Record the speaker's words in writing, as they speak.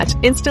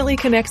instantly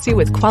connects you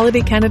with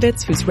quality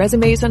candidates whose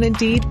resumes on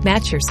Indeed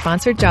match your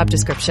sponsored job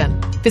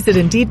description. Visit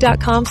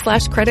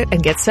Indeed.com/credit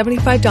and get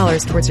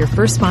 $75 towards your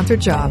first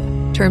sponsored job.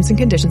 Terms and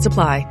conditions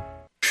apply.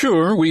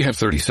 Sure, we have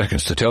 30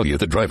 seconds to tell you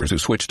that drivers who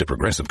switch to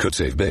Progressive could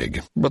save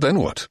big. But then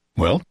what?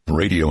 Well,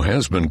 radio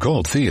has been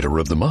called theater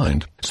of the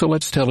mind, so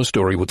let's tell a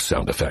story with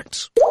sound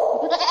effects.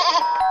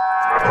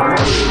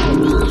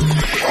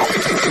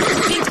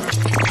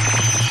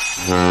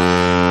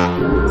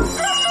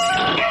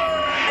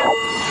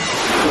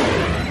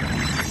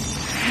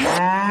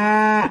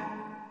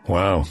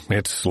 Wow,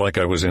 it's like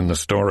I was in the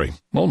story.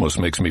 Almost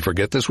makes me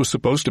forget this was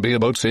supposed to be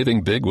about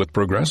saving big with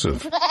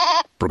Progressive.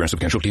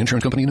 Progressive Casualty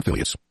Insurance Company and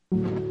Affiliates.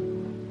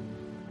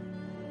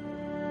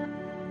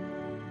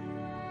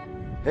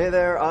 Hey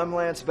there, I'm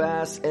Lance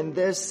Bass, and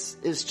this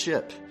is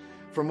CHIP.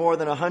 For more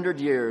than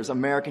 100 years,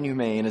 American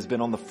Humane has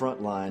been on the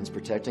front lines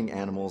protecting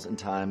animals in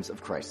times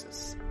of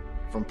crisis.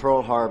 From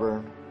Pearl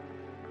Harbor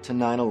to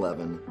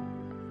 9/11,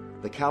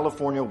 the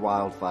California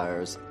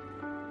wildfires,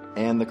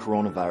 and the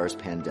coronavirus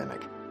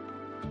pandemic,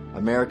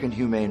 American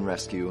Humane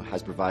Rescue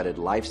has provided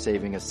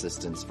life-saving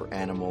assistance for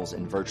animals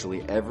in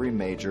virtually every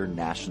major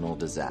national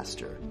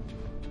disaster.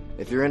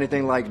 If you're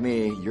anything like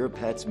me, your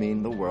pets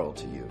mean the world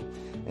to you.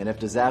 And if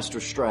disaster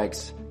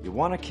strikes, you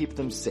want to keep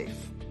them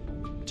safe.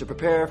 To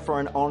prepare for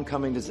an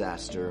oncoming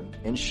disaster,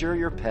 ensure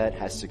your pet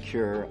has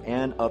secure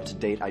and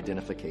up-to-date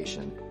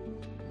identification.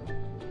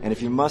 And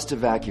if you must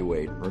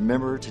evacuate,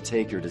 remember to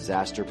take your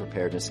disaster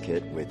preparedness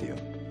kit with you.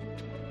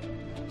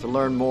 To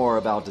learn more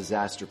about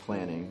disaster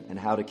planning and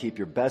how to keep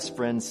your best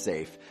friends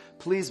safe,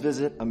 please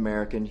visit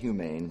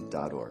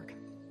AmericanHumane.org.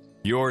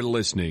 You're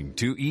listening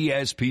to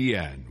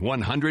ESPN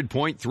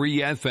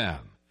 100.3 FM,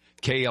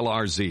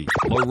 KLRZ,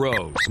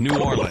 LaRose, New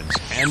Orleans,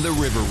 and the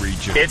River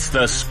Region. It's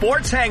the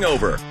Sports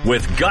Hangover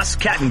with Gus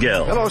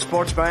Kattengill. Hello,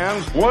 sports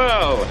fans.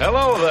 Well,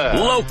 hello there.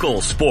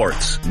 Local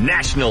sports,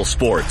 national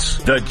sports.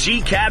 The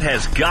GCAT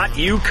has got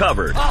you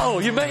covered. Oh,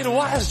 you made a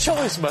wise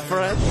choice, my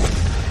friend.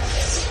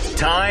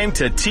 Time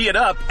to tee it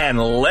up and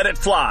let it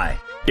fly.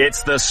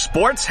 It's the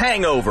Sports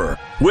Hangover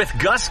with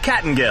Gus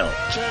Kattengill.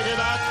 Check it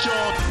out,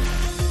 Jordan.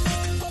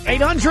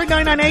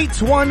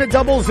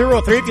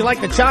 800-998-1003 if you'd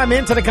like to chime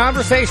into the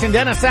conversation.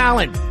 Dennis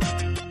Allen,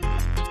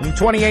 in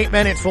 28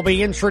 minutes, will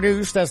be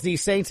introduced as the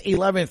Saints'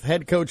 11th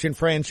head coach in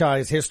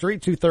franchise history.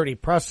 2:30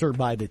 presser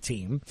by the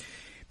team.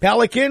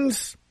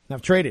 Pelicans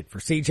have traded for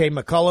C.J.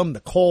 McCollum. The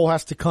Cole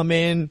has to come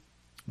in,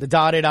 the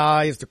dotted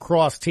I's, the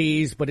crossed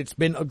T's, but it's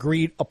been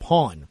agreed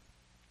upon.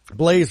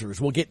 Blazers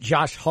will get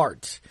Josh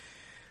Hart,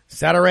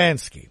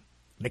 Satoransky,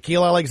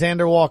 Nickeil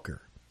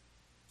Alexander-Walker,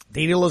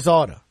 Didi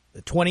Louzada,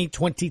 the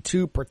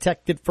 2022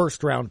 protected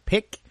first-round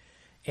pick,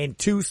 and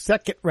 2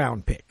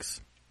 second-round picks.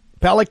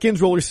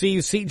 Pelicans will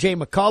receive C.J.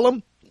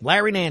 McCollum,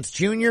 Larry Nance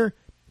Jr.,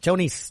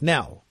 Tony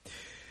Snell.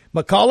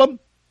 McCollum,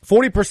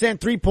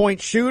 40% three-point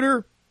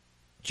shooter.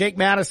 Jake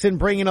Madison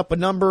bringing up a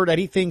number that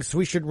he thinks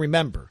we should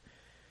remember.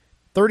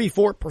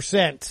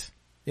 34%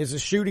 is a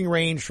shooting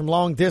range from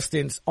long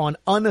distance on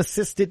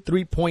unassisted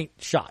three-point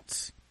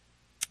shots.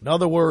 In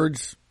other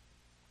words,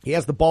 he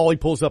has the ball, he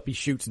pulls up, he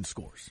shoots and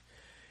scores.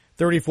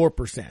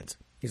 34%.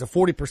 He's a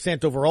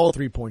 40% overall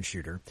three-point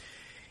shooter.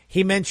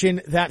 He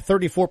mentioned that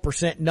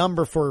 34%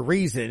 number for a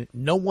reason.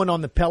 No one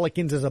on the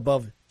Pelicans is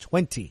above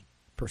 20%.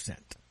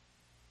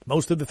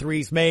 Most of the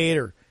threes made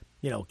are,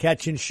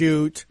 catch and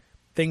shoot,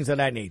 things of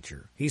that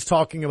nature. He's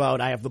talking about,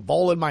 I have the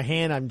ball in my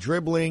hand, I'm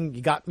dribbling,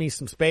 you got me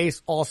some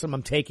space, awesome,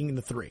 I'm taking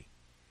the three.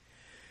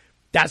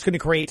 That's going to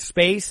create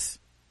space.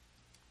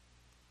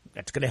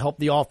 That's going to help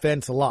the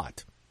offense a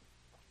lot.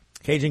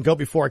 Cajun Goat,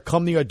 before I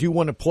come to you, I do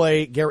want to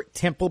play Garrett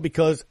Temple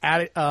because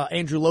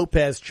Andrew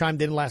Lopez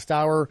chimed in last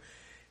hour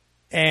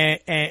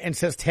and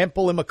says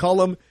Temple and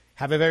McCollum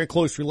have a very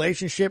close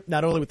relationship,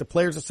 not only with the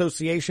Players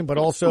Association, but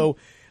also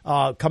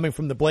coming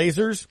from the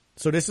Blazers.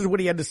 So this is what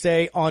he had to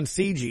say on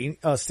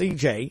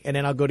CJ, and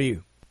then I'll go to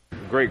you.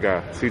 Great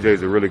guy.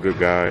 CJ's a really good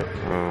guy.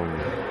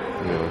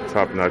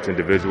 Top-notch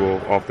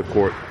individual off the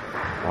court.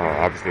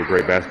 Obviously a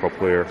great basketball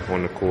player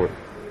on the court.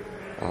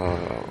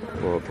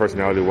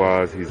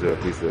 Personality-wise, he's a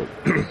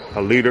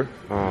leader.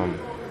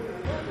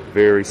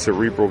 Very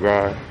cerebral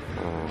guy.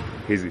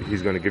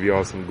 He's going to give you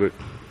all some good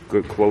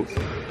quotes.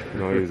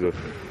 He's a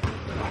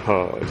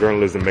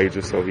journalism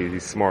major, so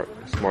he's smart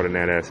in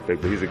that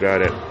aspect. But he's a guy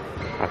that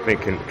I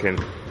think can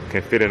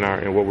fit in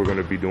what we're going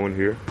to be doing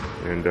here.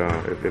 And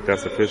if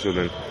that's official,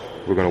 then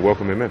we're going to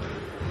welcome him in.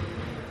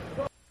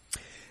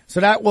 So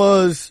that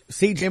was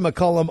C.J.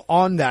 McCollum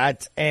on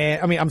that.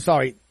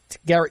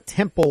 Garrett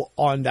Temple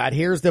on that.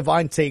 Here's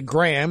Devontae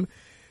Graham.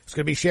 He's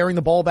going to be sharing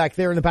the ball back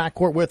there in the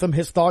backcourt with him.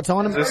 His thoughts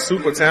on him? Just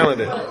super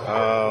talented.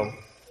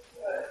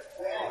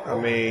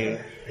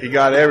 He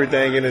got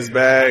everything in his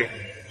bag.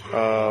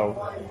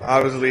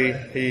 Obviously,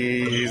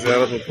 he's a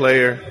hell of a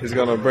player. He's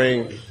going to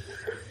bring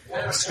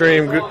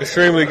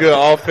extremely good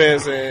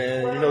offense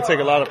and, take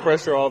a lot of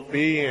pressure off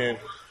B and,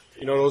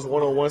 those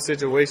one-on-one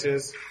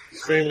situations.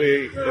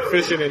 Extremely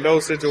efficient in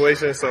those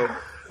situations. So,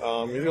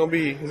 he's gonna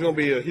be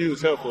a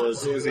huge help for us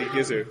as soon as he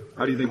gets here.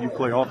 How do you think you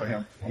play off of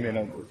him?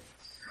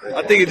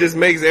 I think it just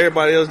makes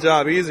everybody else's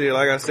job easier.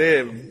 Like I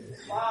said,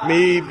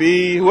 me,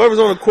 B, whoever's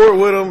on the court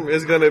with him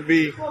is going to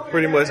be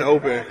pretty much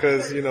open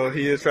because, you know,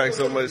 he attracts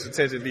so much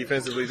attention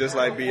defensively, just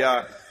like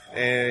B.I.,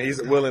 and he's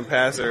a willing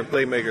passer and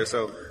playmaker.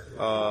 So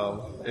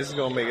this is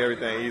going to make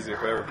everything easier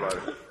for everybody.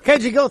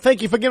 KG Go,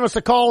 thank you for giving us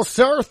a call,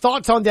 sir.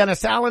 Thoughts on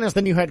Dennis Allen as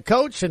the new head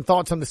coach and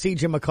thoughts on the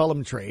C.J.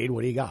 McCollum trade.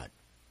 What do you got?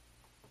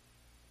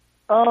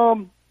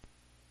 I'm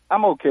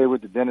okay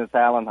with the Dennis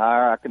Allen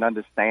hire. I can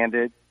understand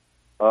it.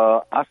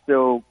 I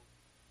still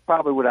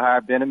probably would have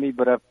hired Benemy,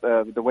 but if,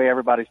 the way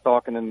everybody's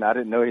talking, and I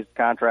didn't know his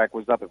contract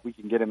was up, if we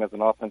can get him as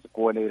an offensive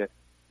coordinator,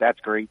 that's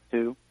great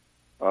too.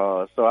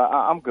 So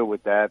I'm good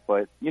with that.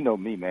 But you know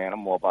me, man, I'm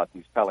more about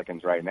these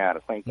Pelicans right now.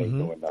 The Saints ain't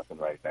doing nothing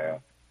right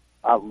now.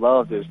 I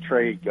love this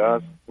trade,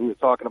 Gus. We were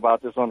talking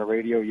about this on the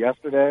radio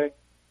yesterday,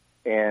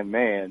 and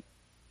man,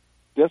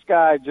 this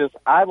guy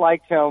I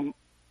liked him.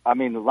 I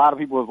mean, a lot of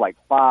people was like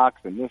Fox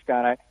and this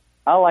guy.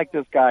 I like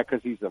this guy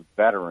because he's a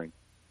veteran.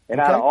 And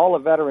out of all the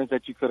veterans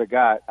that you could have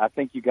got, I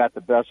think you got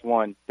the best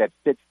one that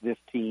fits this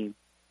team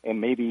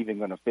and maybe even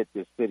going to fit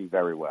this city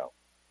very well.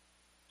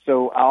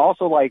 So I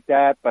also like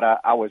that, but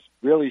I was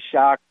really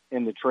shocked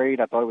in the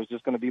trade. I thought it was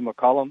just going to be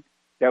McCollum,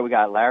 that we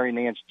got Larry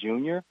Nance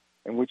Jr.,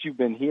 and which you've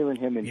been hearing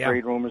him in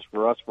trade rumors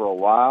for us for a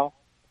while.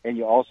 And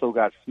you also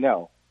got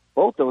Snell.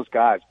 Both those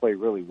guys play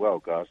really well,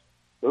 Gus.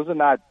 Those are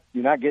not,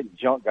 you're not getting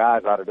junk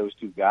guys out of those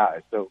two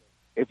guys. So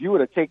if you were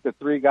to take the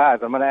three guys,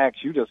 I'm going to ask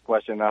you this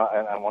question, and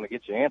I want to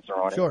get your answer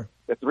on it. Sure.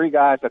 The three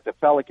guys that the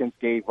Pelicans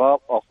gave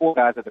up, or four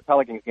guys that the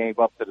Pelicans gave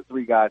up to the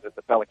three guys that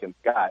the Pelicans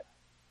got,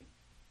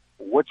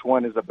 which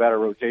one is a better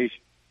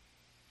rotation?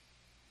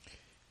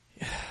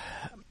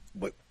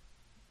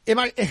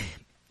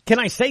 Can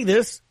I say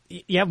this?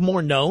 You have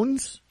more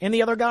knowns in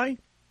the other guy?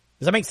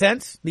 Does that make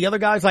sense? The other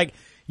guy's like,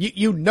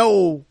 you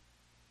know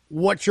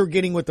what you're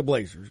getting with the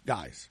Blazers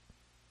guys.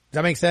 Does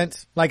that make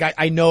sense? Like,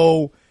 I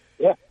know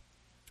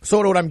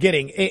sort of what I'm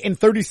getting. In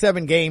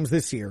 37 games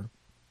this year,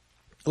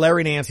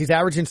 Larry Nance, he's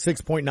averaging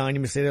 6.9. You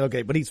may say,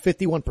 okay, but he's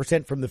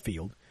 51% from the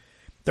field,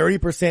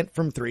 30%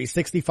 from three,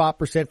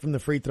 65% from the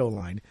free throw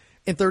line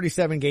in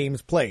 37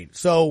 games played.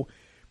 So,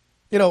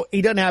 you know,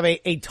 he doesn't have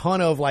a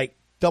ton of like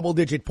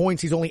double-digit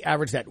points. He's only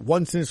averaged that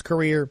once in his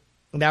career,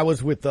 and that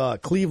was with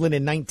Cleveland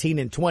in 19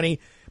 and 20.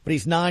 But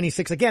he's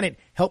 96. Again, it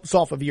helps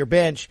off of your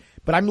bench.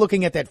 But I'm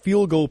looking at that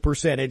field goal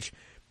percentage,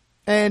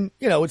 and,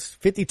 you know, it's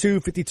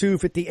 52, 52,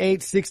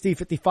 58, 60,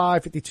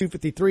 55, 52,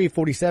 53,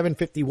 47,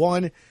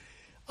 51.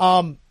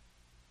 And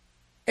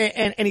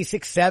he's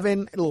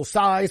 6'7", a little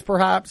size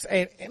perhaps.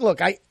 And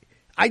look, I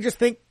just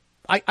think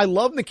I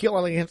love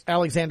Nickeil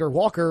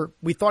Alexander-Walker.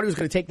 We thought he was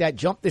going to take that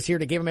jump this year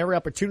to give him every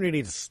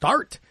opportunity to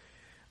start.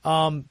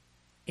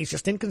 He's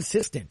just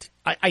inconsistent.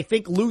 I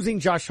think losing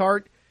Josh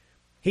Hart,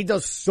 he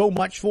does so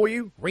much for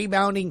you.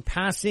 Rebounding,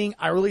 passing.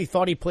 I really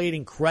thought he played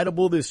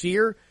incredible this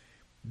year.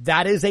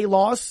 That is a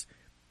loss.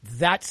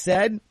 That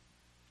said,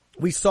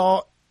 we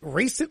saw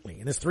recently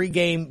in this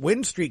 3-game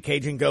win streak,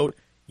 Cajun Goat,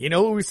 you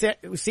know who we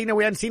hadn't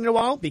seen in a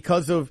while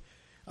because of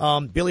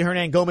Billy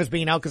Hernangomez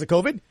being out because of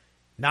COVID?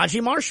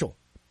 Najee Marshall.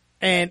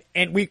 And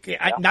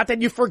not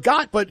that you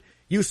forgot, but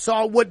you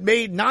saw what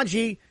made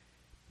Najee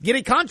get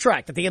a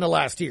contract at the end of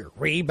last year.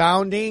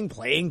 Rebounding,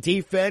 playing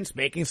defense,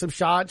 making some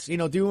shots, you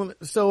know, doing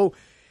so.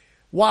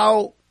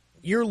 While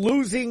you're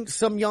losing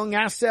some young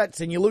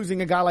assets and you're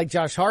losing a guy like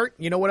Josh Hart,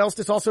 you know what else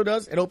this also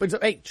does? It opens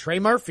up, hey, Trey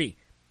Murphy,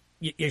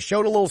 you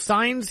showed a little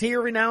signs here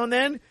every now and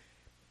then.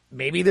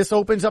 Maybe this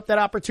opens up that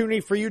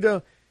opportunity for you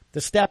to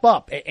step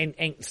up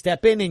and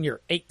step in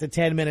your 8 to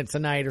 10 minutes a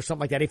night or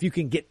something like that, if you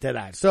can get to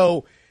that.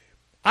 So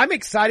I'm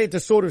excited to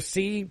sort of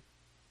see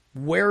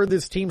where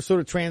this team sort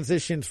of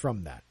transitions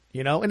from that,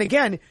 you know? And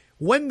again,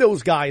 when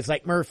those guys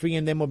like Murphy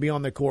and them will be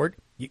on the court,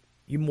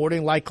 you more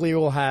than likely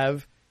will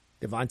have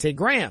Devontae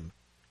Graham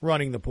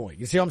running the point.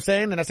 You see what I'm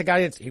saying? And that's a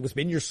guy he was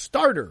been your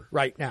starter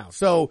right now.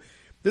 So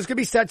there's going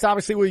to be sets,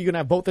 obviously, where you're going to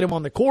have both of them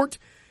on the court.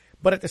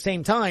 But at the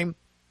same time,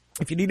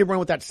 if you need to run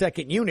with that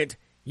second unit,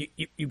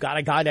 you got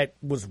a guy that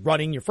was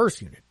running your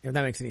first unit, if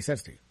that makes any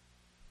sense to you.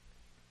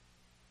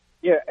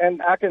 Yeah,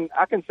 and I can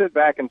sit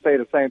back and say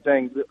the same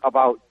thing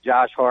about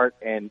Josh Hart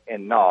and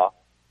Nah,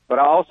 but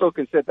I also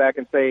can sit back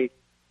and say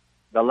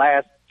the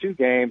last 2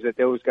 games that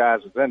those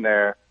guys was in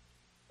there,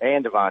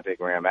 and Devontae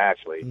Graham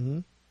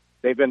actually,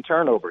 they've been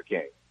turnover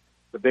kings.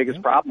 The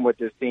biggest problem with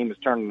this team is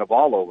turning the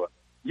ball over.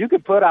 You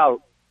could put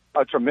out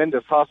a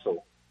tremendous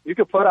hustle. You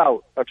could put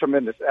out a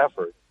tremendous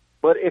effort.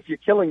 But if you're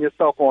killing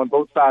yourself on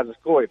both sides of the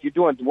score, if you're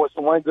doing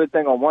one good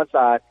thing on one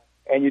side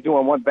and you're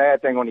doing one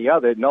bad thing on the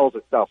other, it nulls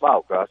itself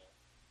out, Gus.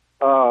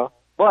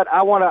 But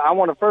I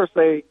want to first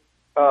say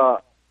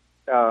that,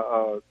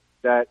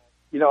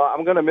 you know,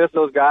 I'm going to miss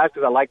those guys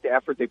because I like the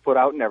effort they put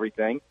out and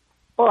everything.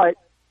 But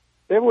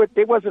they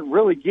wasn't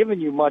really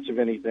giving you much of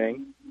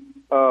anything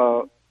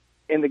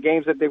in the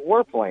games that they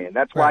were playing.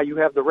 That's why you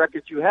have the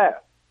records you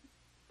have.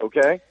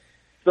 Okay?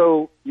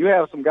 So you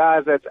have some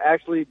guys that's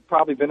actually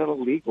probably been in the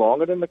league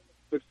longer than the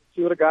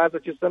 2 of the guys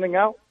that you're sending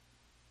out,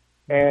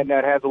 and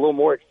that has a little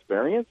more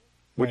experience,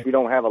 which we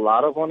don't have a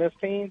lot of on this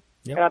team.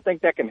 Yep. And I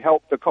think that can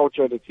help the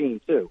culture of the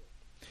team, too.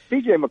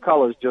 C.J.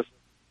 McCullough is just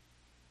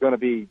going to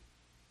be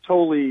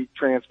totally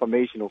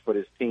transformational for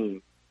this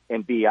team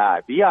and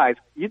B.I.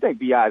 You think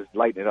B.I. is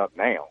lighting it up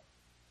now.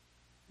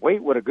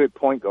 Wait with a good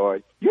point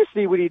guard. You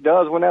see what he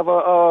does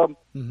whenever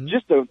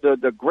just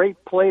the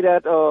great play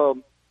that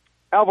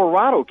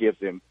Alvarado gives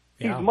him.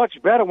 Yeah. He's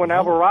much better when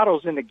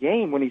Alvarado's in the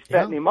game, when he's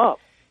setting him up.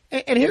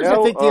 And here's,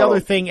 I think, the other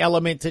thing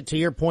element to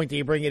your point that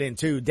you bring it in,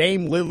 too.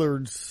 Dame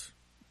Lillard's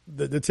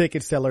the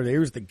ticket seller.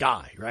 There's the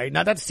guy, right?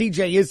 Now, that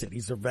CJ isn't.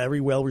 He's a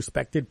very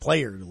well-respected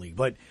player in the league.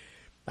 But,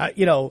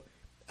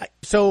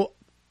 so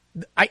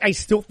I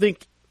still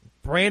think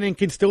Brandon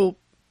can still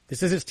 –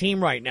 this is his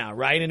team right now,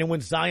 right? And then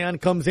when Zion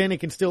comes in, it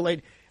can still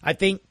 – I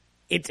think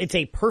it's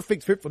a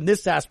perfect fit from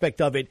this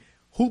aspect of it.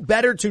 Who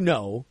better to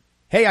know,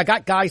 hey, I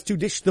got guys to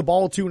dish the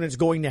ball to and it's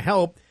going to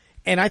help.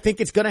 And I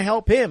think it's going to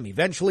help him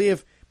eventually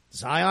if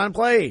Zion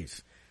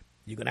plays.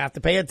 You're going to have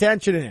to pay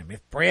attention to him.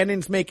 If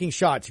Brandon's making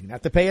shots, you're going to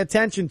have to pay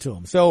attention to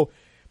him. So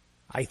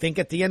I think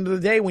at the end of the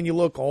day, when you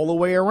look all the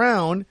way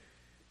around,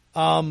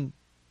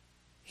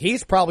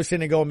 he's probably sitting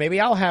there going, maybe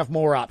I'll have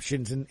more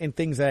options and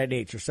things of that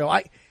nature. So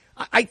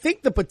I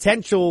think the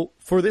potential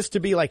for this to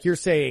be, like you're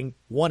saying,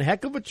 one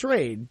heck of a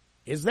trade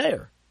is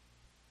there.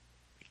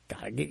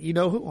 Got to get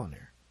you-know-who on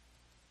there.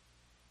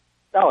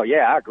 Oh,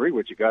 yeah, I agree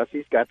with you, Gus.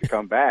 He's got to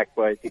come back,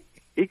 but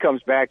he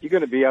comes back, you're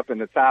going to be up in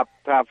the top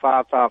 5,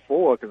 top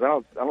 4, because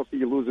I don't see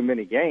you losing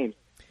many games.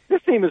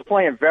 This team is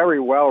playing very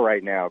well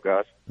right now,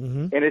 Gus,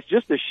 and it's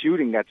just the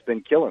shooting that's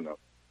been killing them.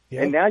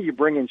 Yeah. And now you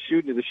bring in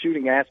the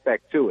shooting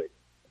aspect to it.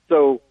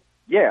 So,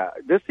 yeah,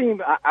 this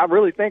team, I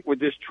really think with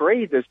this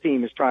trade, this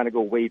team is trying to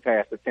go way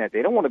past the 10th.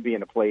 They don't want to be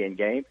in a play-in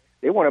game.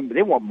 They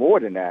want more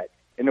than that.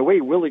 And the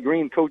way Willie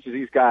Green coaches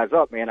these guys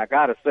up, man, I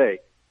got to say,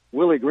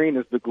 Willie Green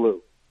is the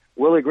glue.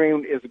 Willie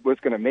Green is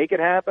what's going to make it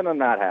happen or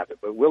not happen,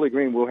 but Willie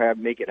Green will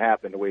make it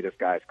happen the way this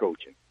guy's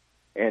coaching.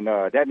 And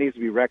that needs to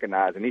be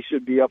recognized, and he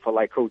should be up for,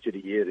 like, Coach of the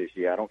Year this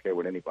year. I don't care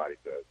what anybody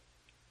says.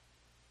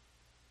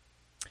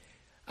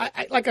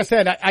 Like I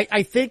said,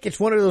 I think it's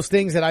one of those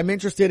things that I'm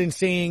interested in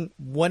seeing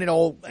when it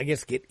all, I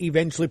guess, get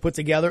eventually put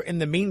together. In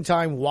the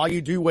meantime, while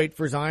you do wait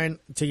for Zion,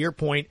 to your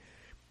point,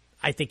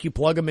 I think you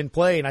plug him in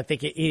play, and I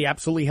think it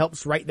absolutely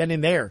helps right then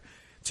and there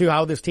to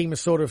how this team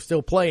is sort of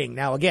still playing.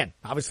 Now, again,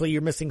 obviously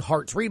you're missing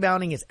Hart's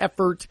rebounding, his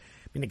effort.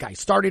 I mean, the guy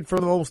started for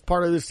the most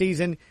part of the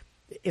season.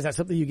 Is that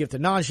something you give to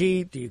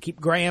Najee? Do you keep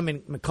Graham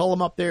and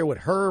McCollum up there with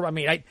Herb? I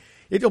mean,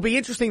 it'll be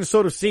interesting to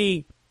sort of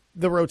see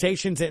the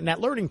rotations in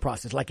that learning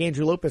process, like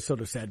Andrew Lopez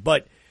sort of said.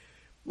 But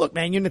look,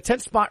 man, you're in the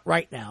 10th spot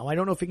right now. I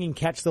don't know if you can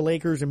catch the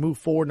Lakers and move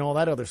forward and all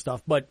that other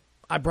stuff, but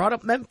I brought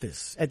up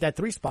Memphis at that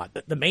 3 spot.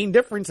 The main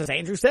difference, as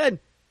Andrew said,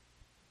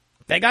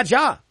 they got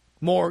Ja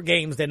more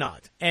games than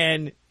not.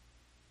 And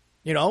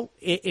you know,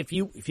 if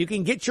you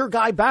can get your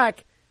guy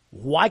back,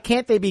 why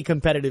can't they be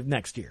competitive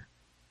next year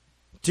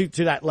to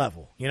that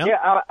level, you know?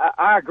 Yeah,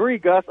 I agree,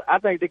 Gus. I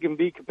think they can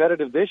be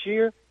competitive this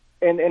year.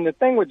 And the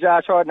thing with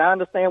Josh Hart, I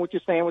understand what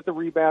you're saying with the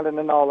rebounding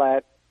and all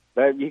that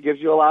he gives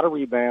you a lot of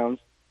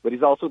rebounds, but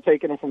he's also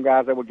taking them from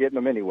guys that were getting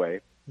them anyway.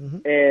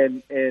 Mm-hmm.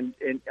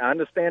 And I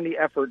understand the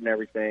effort and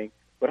everything,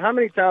 but how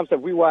many times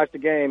have we watched the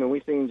game and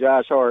we've seen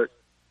Josh Hart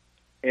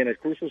in a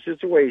crucial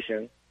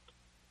situation?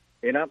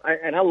 And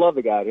I love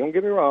the guy, don't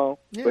get me wrong,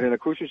 but in a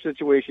crucial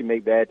situation,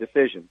 make bad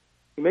decisions.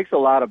 He makes a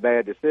lot of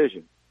bad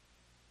decisions,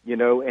 you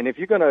know, and if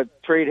you're going to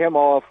trade him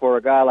off for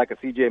a guy like a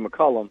C.J.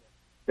 McCollum,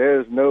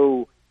 there's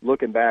no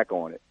looking back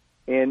on it.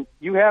 And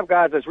you have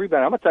guys that's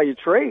rebounding. I'm going to tell you,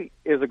 Trey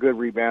is a good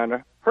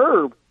rebounder.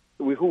 Herb,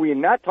 who we have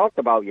not talked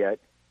about yet,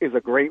 is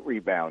a great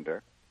rebounder.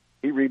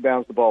 He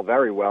rebounds the ball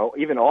very well.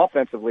 Even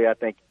offensively, I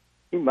think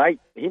he might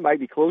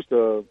be close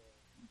to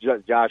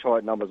Josh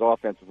Hart numbers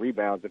offensive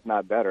rebounds, if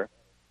not better.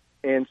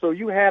 And so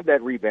you have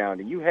that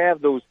rebounding. You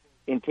have those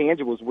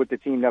intangibles what the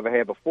team never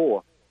had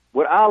before.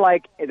 What I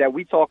like that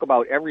we talk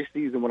about every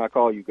season when I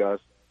call you, Gus,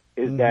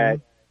 is that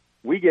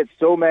we get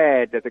so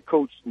mad that the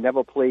coach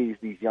never plays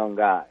these young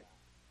guys.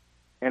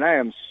 And I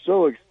am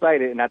so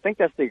excited, and I think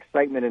that's the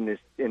excitement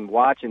in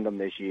watching them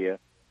this year,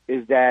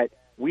 is that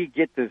we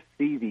get to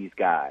see these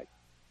guys.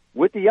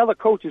 With the other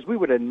coaches, we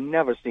would have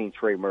never seen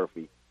Trey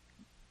Murphy.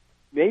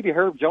 Maybe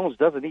Herb Jones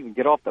doesn't even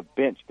get off the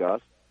bench,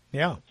 Gus.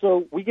 Yeah.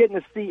 So we getting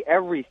to see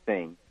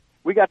everything.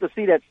 We got to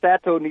see that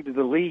Sato needed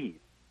to leave.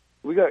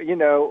 We got,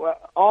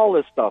 all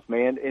this stuff,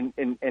 man.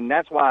 And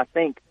that's why I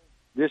think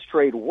this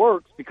trade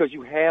works, because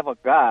you have a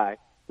guy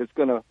that's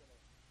going to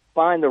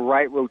find the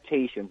right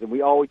rotations. And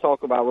we always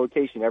talk about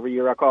rotation. Every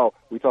year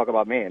we talk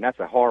about, man, that's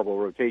a horrible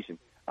rotation.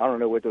 I don't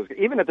know what those,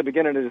 even at the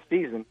beginning of the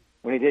season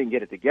when he didn't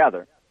get it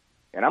together.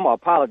 And I'm going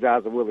to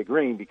apologize to Willie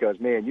Green because,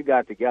 man, you got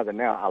it together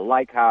now. I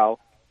like how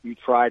you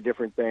try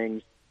different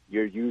things.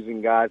 You're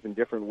using guys in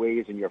different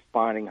ways, and you're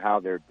finding how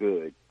they're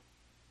good.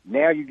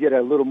 Now you get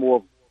a little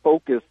more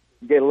focus,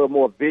 you get a little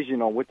more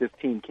vision on what this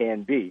team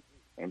can be.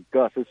 And,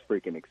 Gus, it's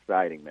freaking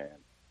exciting, man.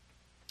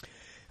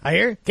 I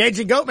hear.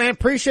 Cajun Goat, man.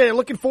 Appreciate it.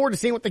 Looking forward to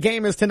seeing what the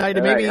game is tonight.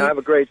 And maybe have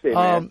a great day,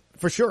 man.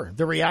 For sure.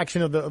 The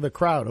reaction of the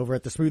crowd over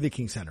at the Smoothie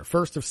King Center.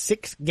 First of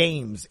 6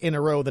 games in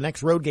a row. The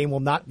next road game will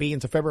not be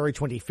until February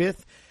 25th.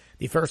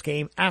 The first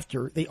game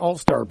after the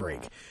All-Star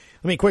break.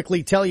 Let me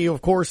quickly tell you,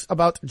 of course,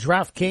 about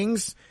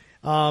DraftKings.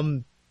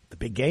 The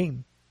big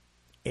game.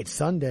 It's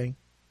Sunday.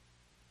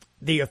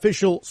 The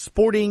official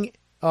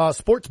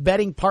sports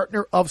betting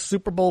partner of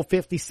Super Bowl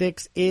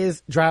 56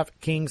 is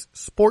DraftKings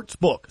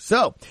Sportsbook.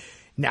 So,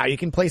 now you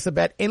can place a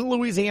bet in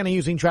Louisiana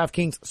using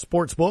DraftKings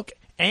Sportsbook,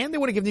 and they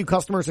want to give new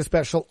customers a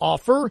special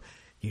offer.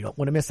 You don't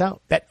want to miss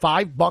out. Bet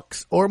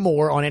 $5 or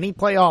more on any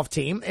playoff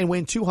team and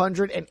win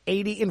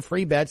 $280 in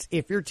free bets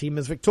if your team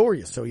is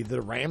victorious. So either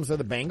the Rams or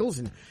the Bengals,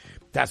 and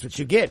that's what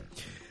you get.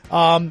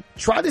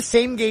 Try the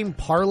same game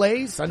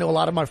parlays. I know a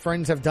lot of my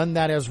friends have done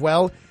that as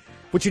well.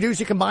 What you do is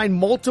you combine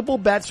multiple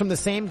bets from the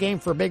same game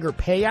for bigger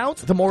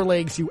payouts. The more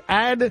legs you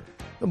add,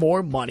 the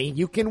more money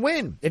you can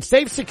win. It's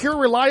safe, secure,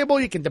 reliable.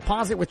 You can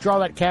deposit, withdraw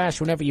that cash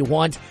whenever you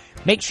want.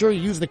 Make sure you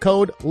use the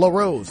code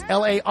LaRose,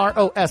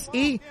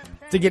 LAROSE,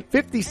 to get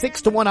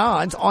 56-1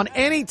 odds on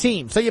any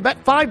team. So you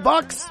bet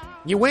 $5,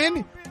 you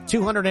win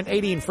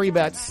 $280 in free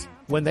bets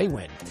when they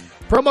win.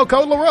 Promo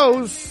code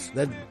LaRose,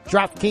 the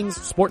DraftKings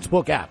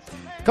Sportsbook app.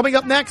 Coming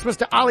up next,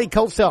 Mr. Ali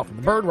Kosel from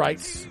the Bird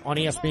Rights on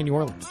ESPN New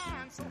Orleans.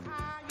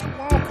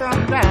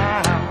 Come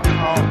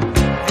down,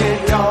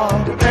 get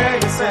y'all prepare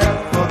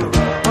yourself for the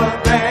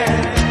rubber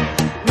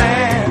band.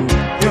 Man,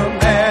 you'll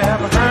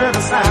never heard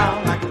a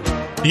sound like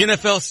the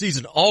NFL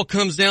season all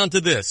comes down to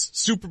this.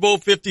 Super Bowl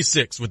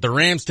 56 with the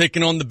Rams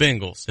taking on the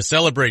Bengals. To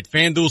celebrate,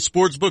 FanDuel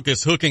Sportsbook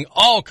is hooking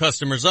all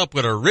customers up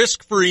with a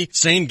risk-free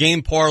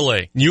same-game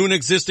parlay. New and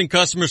existing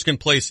customers can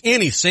place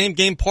any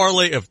same-game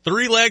parlay of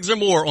 3 legs or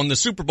more on the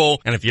Super Bowl,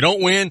 and if you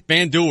don't win,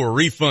 FanDuel will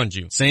refund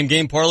you.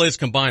 Same-game parlays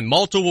combine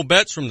multiple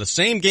bets from the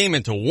same game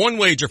into one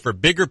wager for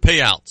bigger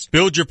payouts.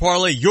 Build your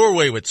parlay your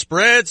way with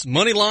spreads,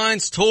 money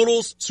lines,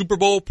 totals, Super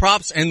Bowl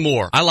props, and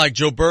more. I like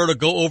Joe Burrow to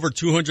go over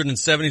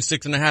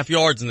 276.5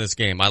 yards in this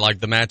game. I like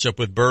the matchup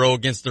with Burrow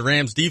against the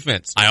Rams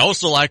defense. I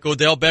also like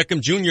Odell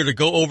Beckham Jr. to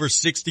go over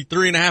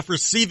 63.5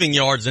 receiving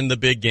yards in the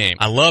big game.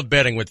 I love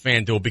betting with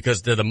FanDuel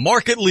because they're the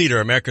market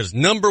leader, America's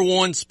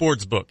 #1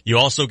 sports book. You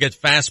also get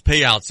fast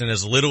payouts in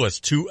as little as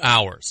 2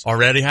 hours.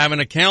 Already have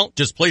an account?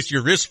 Just place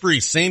your risk-free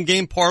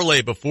same-game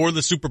parlay before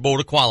the Super Bowl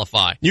to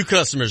qualify. New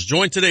customers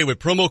join today with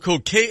promo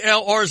code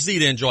KLRZ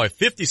to enjoy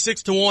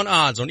 56-1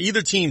 odds on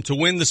either team to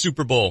win the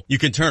Super Bowl. You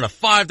can turn a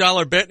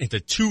 $5 bet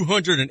into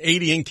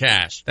 $280 in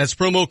cash. That's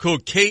promo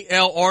code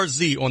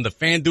KLRZ on the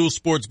FanDuel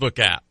Sportsbook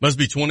app. Must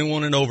be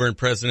 21 and over and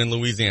present in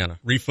Louisiana.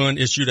 Refund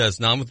issued as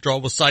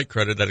non-withdrawable site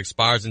credit that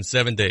expires in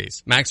 7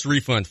 days. Max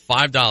refund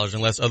 $5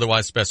 unless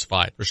otherwise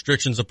specified.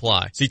 Restrictions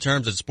apply. See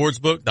terms at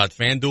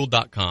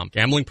sportsbook.fanduel.com.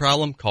 Gambling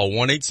problem? Call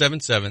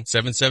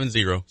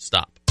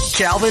 1-877-770-STOP.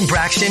 Calvin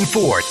Braxton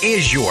Ford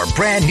is your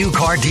brand new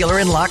car dealer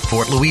in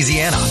Lockport,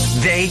 Louisiana.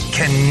 They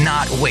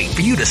cannot wait for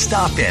you to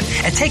stop in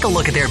and take a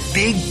look at their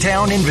big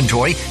town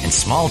inventory and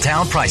small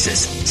town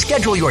prices.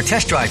 Schedule your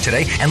test drive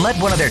today and let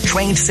one of their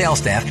trained sales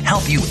staff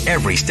help you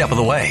every step of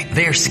the way.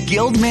 Their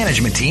skilled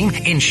management team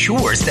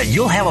ensures that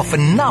you'll have a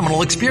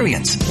phenomenal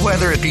experience,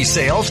 whether it be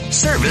sales,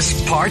 service,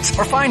 parts,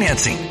 or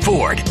financing.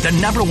 Ford, the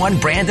 #1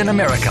 brand in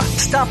America.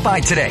 Stop by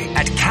today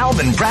at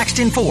Calvin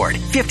Braxton Ford,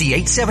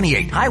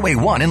 5878 Highway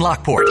 1 in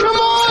Lockport. Come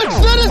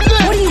on,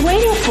 citizen! What are you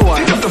waiting for?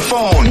 Pick up the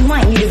phone. We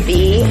want you to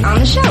be on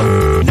the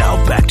show.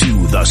 Now back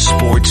to the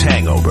Sports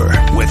Hangover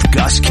with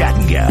Gus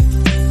Kattengap.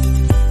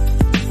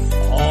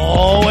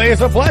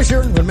 Always a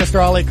pleasure when Mr.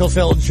 Ali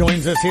Kosel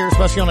joins us here,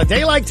 especially on a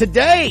day like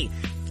today.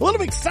 A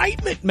little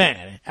excitement,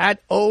 man,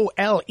 at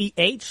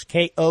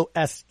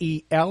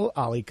OLEHKOSEL,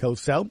 Ali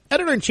Kosel,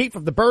 editor-in-chief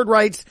of the Bird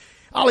Rights.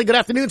 Ali, good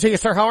afternoon to you,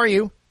 sir. How are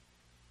you?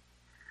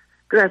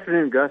 Good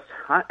afternoon, Gus.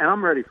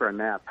 I'm ready for a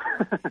nap.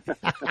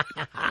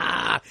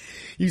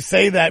 You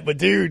say that, but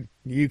dude,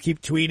 you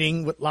keep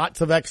tweeting with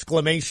lots of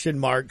exclamation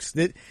marks.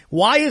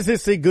 Why is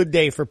this a good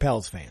day for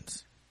Pels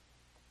fans?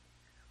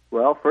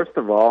 Well, first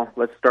of all,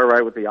 let's start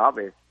right with the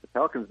obvious. The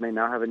Pelicans may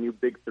now have a new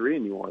big three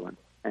in New Orleans,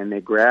 and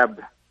they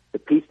grabbed the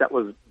piece that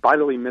was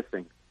vitally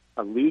missing,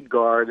 a lead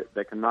guard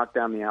that can knock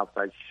down the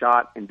outside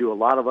shot and do a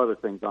lot of other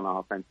things on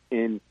offense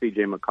in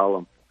C.J.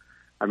 McCollum.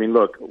 I mean,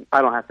 look,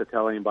 I don't have to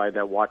tell anybody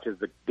that watches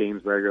the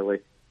games regularly.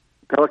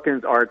 The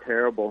Pelicans are a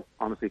terrible,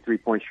 honestly,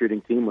 three-point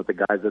shooting team with the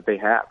guys that they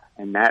have,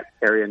 and that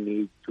area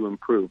needs to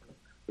improve.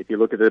 If you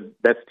look at the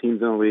best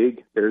teams in the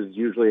league, there's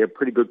usually a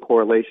pretty good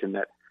correlation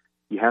that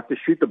you have to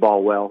shoot the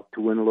ball well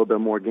to win a little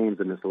bit more games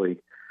in this league.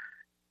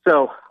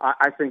 So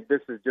I think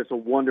this is just a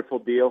wonderful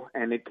deal,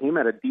 and it came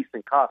at a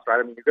decent cost, right?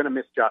 I mean, you're going to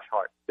miss Josh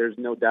Hart. There's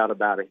no doubt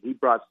about it. He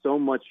brought so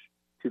much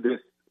to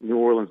this New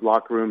Orleans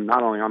locker room,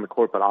 not only on the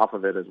court but off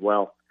of it as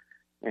well.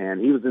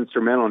 And he was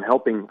instrumental in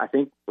helping. I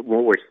think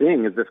what we're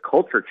seeing is this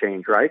culture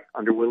change, right,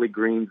 under Willie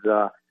Green's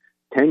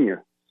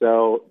tenure.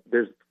 So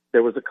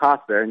there was a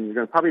cost there, and you're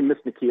going to probably miss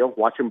Nickeil,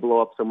 watch him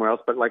blow up somewhere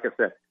else. But like I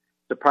said,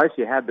 the price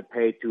you had to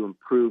pay to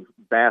improve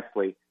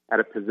vastly at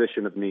a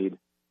position of need.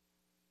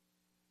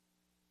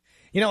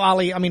 You know,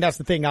 Ali, I mean, that's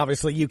the thing.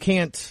 Obviously, you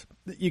can't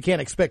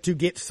expect to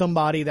get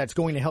somebody that's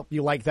going to help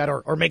you like that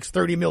or makes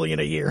 $30 million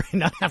a year and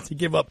not have to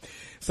give up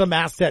some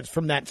assets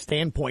from that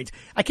standpoint.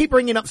 I keep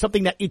bringing up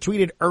something that you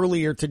tweeted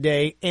earlier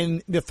today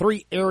in the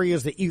 3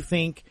 areas that you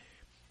think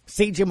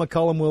C.J.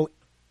 McCollum will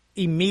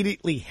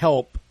immediately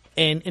help,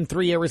 and in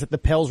 3 areas that the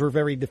Pels were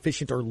very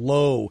deficient or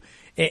low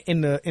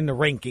in the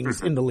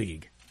rankings in the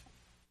league.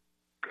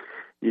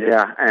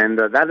 Yeah, and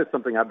that is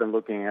something I've been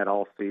looking at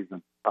all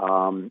season.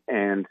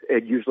 And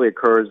it usually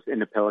occurs in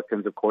the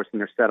Pelicans, of course, in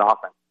their set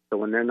offense. So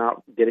when they're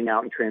not getting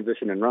out in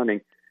transition and running,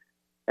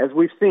 as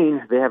we've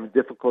seen, they have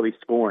difficulty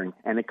scoring.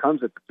 And it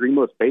comes at the 3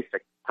 most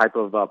basic type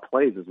of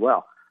plays as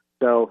well.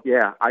 So,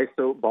 yeah,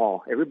 ISO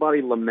ball.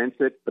 Everybody laments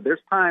it, but there's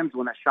times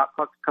when that shot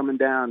clock's coming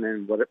down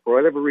and for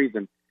whatever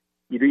reason,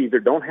 you either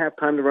don't have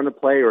time to run a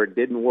play or it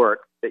didn't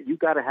work, that you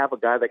got to have a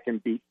guy that can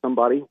beat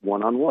somebody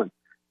one-on-one.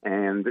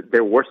 And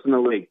they're worse in the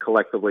league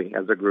collectively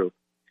as a group.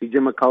 C.J.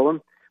 McCollum,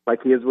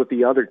 like he is with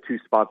the other 2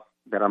 spots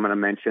that I'm going to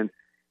mention,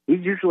 he's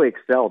usually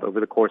excelled over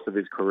the course of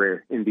his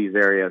career in these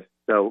areas.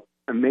 So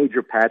a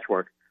major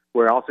patchwork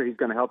where also he's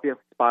going to help you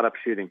spot up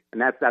shooting. And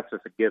that's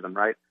just a given,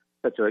 right?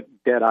 Such a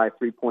dead-eye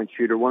 3-point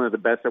shooter, one of the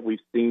best that we've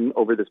seen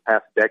over this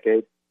past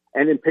decade.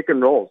 And in pick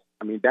and rolls,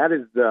 I mean, that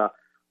is the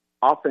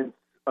offense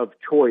of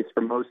choice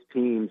for most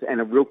teams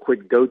and a real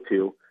quick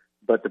go-to.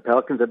 But the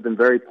Pelicans have been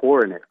very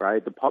poor in it,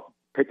 right? The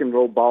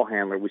pick-and-roll ball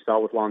handler. We saw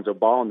with Lonzo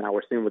Ball, now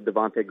we're seeing with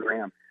Devontae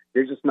Graham.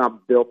 They're just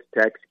not built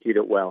to execute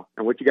it well.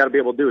 And what you got to be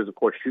able to do is, of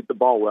course, shoot the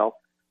ball well,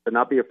 but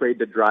not be afraid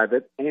to drive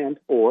it and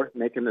or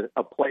making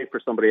a play for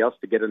somebody else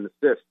to get an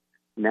assist.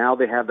 Now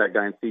they have that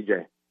guy in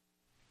CJ.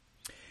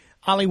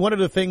 Ali, one of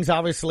the things,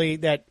 obviously,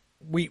 that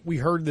we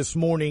heard this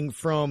morning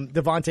from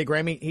Devontae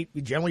Graham, he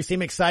generally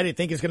seemed excited,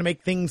 think it's going to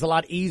make things a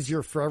lot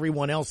easier for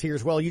everyone else here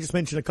as well. You just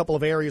mentioned a couple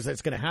of areas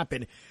that's going to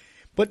happen.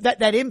 But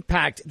that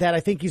impact that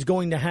I think he's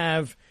going to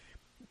have,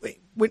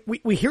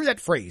 we hear that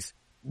phrase,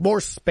 more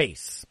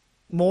space,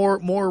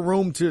 more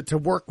room to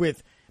work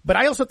with. But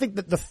I also think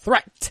that the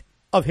threat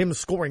of him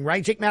scoring,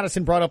 right? Jake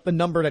Madison brought up the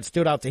number that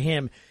stood out to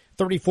him,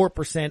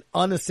 34%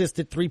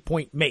 unassisted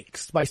 3-point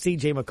makes by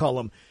C.J.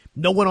 McCollum.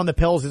 No one on the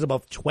Pels is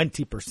above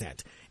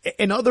 20%.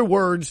 In other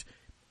words,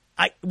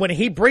 when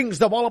he brings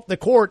the ball up the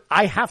court,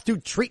 I have to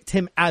treat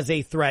him as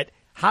a threat.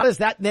 How does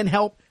that then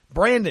help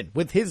Brandon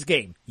with his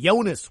game,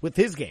 Jonas with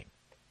his game?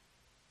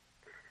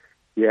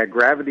 Yeah,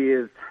 gravity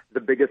is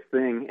the biggest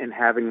thing in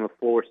having the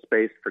floor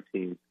space for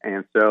teams.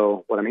 And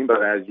so what I mean by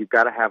that is you've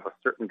got to have a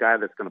certain guy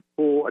that's going to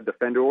pull a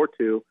defender or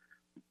two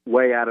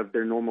way out of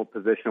their normal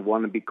position of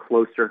wanting to be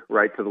closer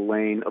right to the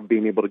lane, of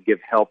being able to give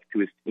help to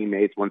his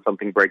teammates when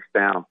something breaks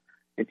down.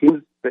 And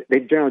teams,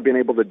 they've generally been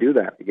able to do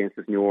that against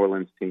this New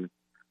Orleans team.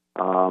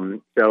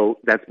 So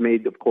that's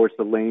made, of course,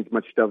 the lanes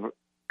much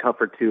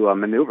tougher to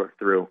maneuver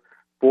through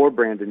for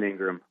Brandon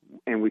Ingram.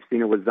 And we've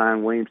seen it with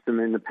Zion Williamson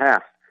in the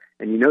past.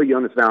 And you know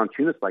Jonas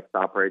Valanciunas likes to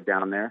operate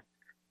down there.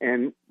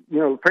 And, you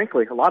know,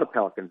 frankly, a lot of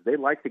Pelicans, they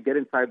like to get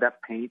inside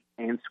that paint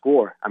and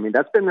score. I mean,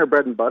 that's been their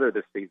bread and butter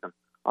this season,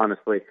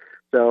 honestly.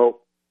 So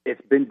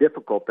it's been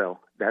difficult, though,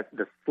 that's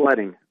the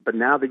sledding. But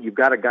now that you've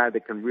got a guy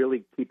that can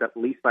really keep at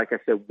least, like I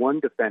said, one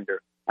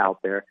defender out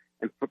there,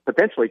 and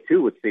potentially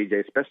 2 with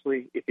CJ,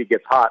 especially if he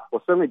gets hot.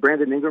 Well, suddenly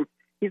Brandon Ingram,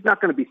 he's not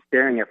going to be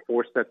staring at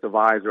 4 sets of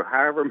eyes or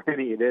however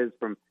many it is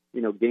from,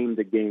 you know, game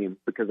to game,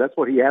 because that's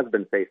what he has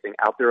been facing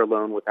out there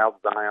alone without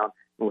Zion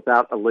and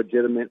without a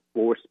legitimate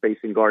floor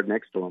spacing guard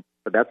next to him.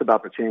 But that's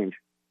about to change.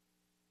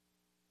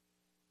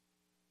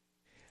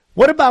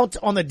 What about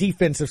on the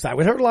defensive side?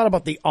 We heard a lot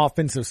about the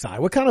offensive side.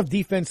 What kind of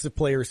defensive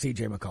player is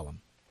C.J. McCollum?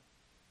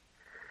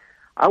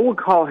 I would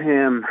call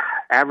him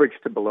average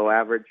to below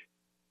average.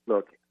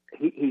 Look,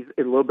 he's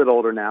a little bit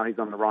older now. He's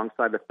on the wrong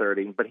side of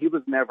 30, but he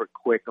was never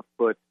quick a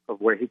foot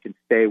of where he can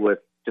stay with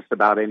just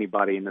about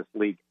anybody in this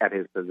league at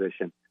his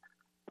position.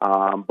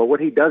 But what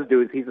he does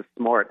do is he's a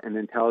smart and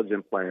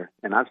intelligent player.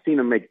 And I've seen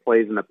him make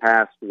plays in the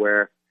past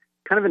where,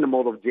 kind of in the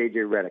mold of J.J.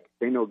 Redick,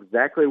 they know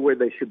exactly where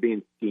they should be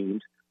in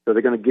schemes, so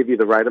they're going to give you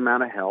the right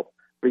amount of help.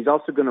 But he's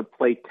also going to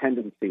play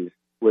tendencies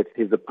with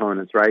his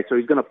opponents, right? So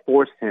he's going to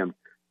force him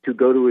to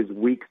go to his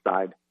weak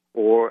side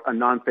or a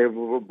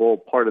non-favorable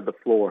part of the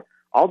floor.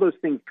 All those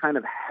things kind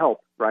of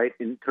help, right,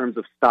 in terms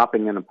of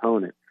stopping an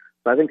opponent.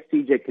 So I think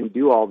CJ can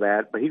do all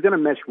that, but he's going to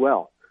mesh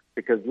well,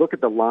 because look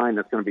at the line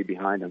that's going to be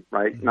behind him,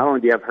 right? Mm-hmm. Not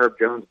only do you have Herb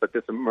Jones, but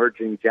this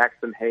emerging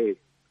Jackson Hayes.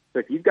 So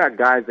if you've got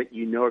guys that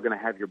you know are going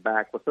to have your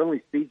back, well,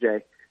 suddenly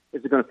CJ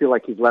isn't going to feel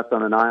like he's left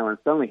on an island.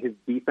 Suddenly his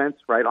defense,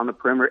 right, on the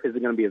perimeter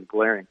isn't going to be as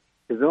glaring.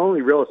 His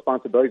only real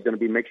responsibility is going to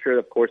be make sure,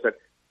 of course, that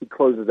he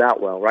closes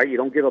out well, right? You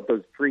don't give up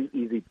those 3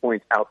 easy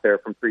points out there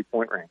from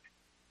 3-point range.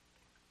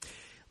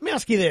 Let me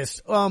ask you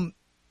this.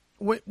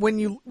 When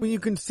you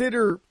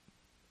consider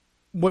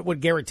what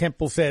Garrett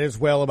Temple said as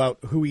well about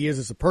who he is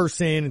as a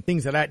person and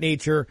things of that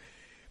nature,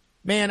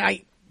 man,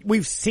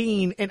 we've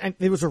seen, and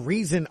there was a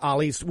reason,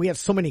 Ali, we had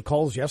so many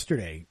calls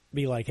yesterday,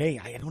 be like, hey,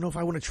 I don't know if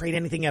I want to trade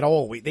anything at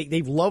all.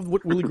 They've loved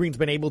what Willie Green's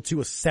been able to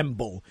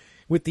assemble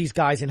with these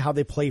guys and how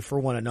they play for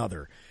one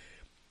another.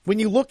 when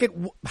you look at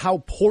how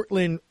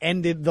Portland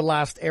ended the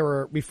last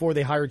era before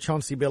they hired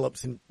Chauncey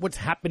Billups and what's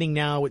happening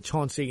now with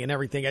Chauncey and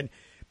everything, and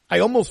I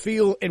almost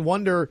feel and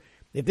wonder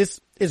if this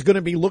is going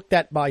to be looked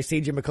at by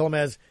C.J. McCollum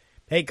as,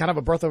 hey, kind of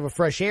a breath of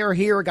fresh air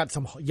here. Got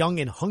some young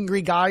and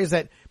hungry guys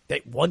that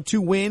want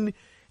to win.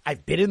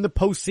 I've been in the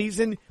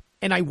postseason,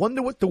 and I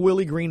wonder what the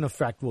Willie Green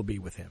effect will be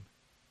with him.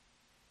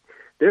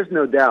 There's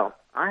no doubt.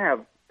 I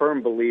have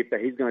firm belief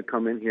that he's going to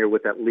come in here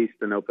with at least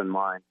an open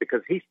mind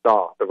because he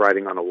saw the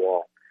writing on the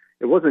wall.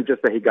 It wasn't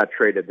just that he got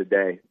traded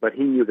today, but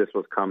he knew this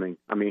was coming.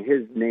 I mean,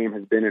 his name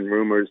has been in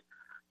rumors,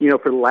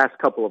 for the last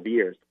couple of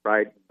years,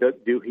 right?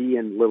 Do he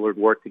and Lillard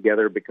work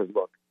together? Because,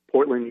 look,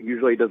 Portland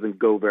usually doesn't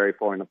go very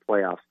far in the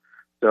playoffs.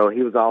 So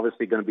he was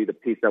obviously going to be the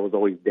piece that was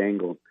always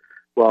dangled.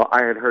 Well,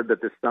 I had heard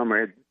that this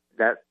summer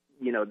that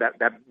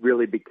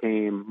really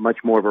became much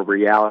more of a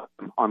reality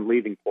on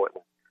leaving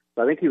Portland.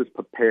 So I think he was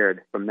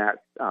prepared from that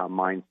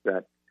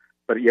mindset.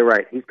 But you're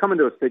right. He's coming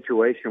to a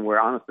situation where,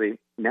 honestly,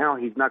 now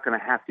he's not going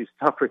to have to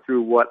suffer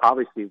through what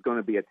obviously is going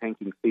to be a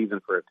tanking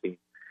season for a team.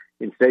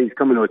 Instead, he's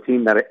coming to a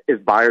team that is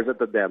buyers at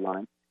the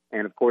deadline.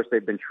 And, of course,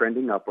 they've been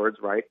trending upwards,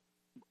 right?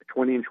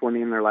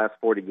 20-20 in their last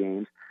 40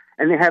 games.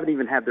 And they haven't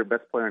even had their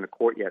best player in the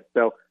court yet.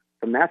 So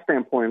from that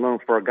standpoint alone,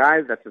 for a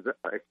guy that's as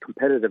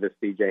competitive as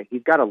CJ,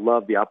 he's got to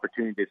love the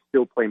opportunity to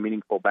still play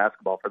meaningful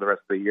basketball for the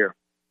rest of the year.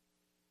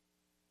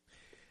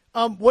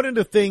 One of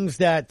the things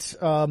that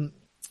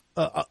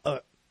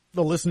the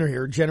listener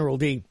here, General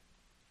D,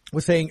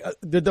 was saying,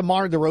 the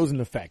DeMar DeRozan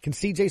effect. Can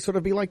CJ sort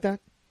of be like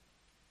that?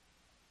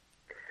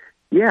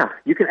 Yeah,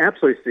 you can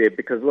absolutely see it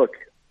because, look,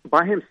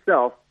 by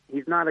himself,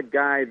 he's not a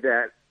guy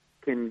that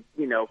can,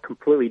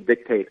 completely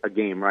dictate a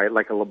game, right?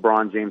 Like a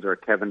LeBron James or a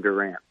Kevin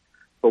Durant.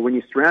 But when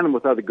you surround him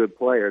with other good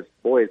players,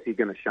 boy, is he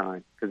going to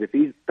shine. Because if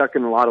he's stuck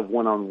in a lot of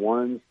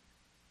one-on-ones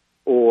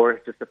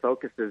or just the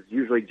focus is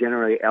usually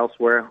generally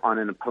elsewhere on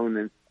an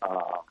opponent's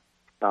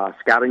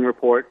scouting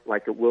report,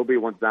 like it will be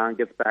once Zion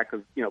gets back,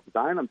 because,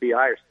 Zion and B.I.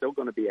 are still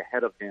going to be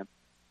ahead of him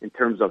in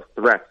terms of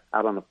threats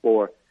out on the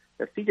floor.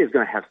 That CJ is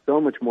going to have so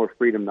much more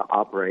freedom to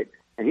operate,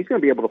 and he's going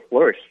to be able to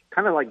flourish,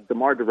 kind of like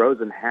DeMar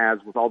DeRozan has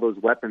with all those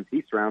weapons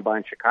he's surrounded by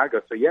in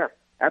Chicago. So, yes,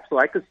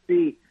 absolutely. I could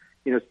see,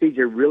 CJ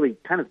really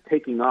kind of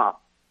taking off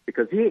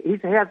because he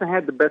hasn't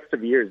had the best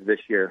of years this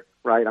year,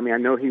 right? I mean, I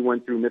know he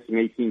went through missing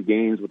 18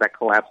 games with that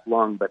collapsed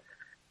lung, but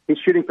his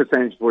shooting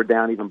percentages were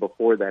down even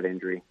before that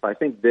injury. So I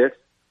think this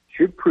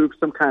should prove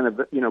some kind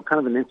of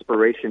an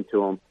inspiration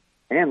to him.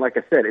 And like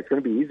I said, it's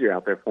going to be easier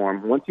out there for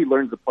him once he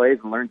learns the plays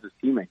and learns his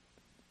teammates.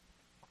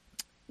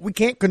 We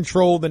can't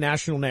control the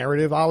national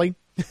narrative, Ollie.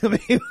 I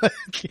mean,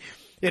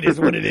 it is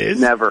what it is.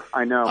 Never.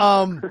 I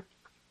know.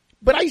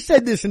 But I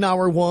said this in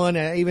hour one.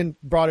 I even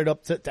brought it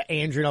up to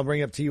Andrew, and I'll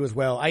bring it up to you as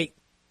well.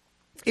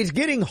 It's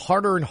getting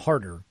harder and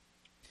harder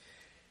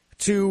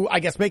to, I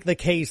guess, make the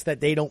case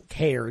that they don't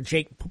care.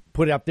 Jake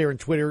put it up there on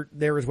Twitter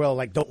there as well.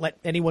 Like, don't let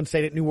anyone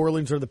say that New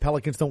Orleans or the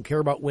Pelicans don't care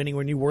about winning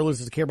or New Orleans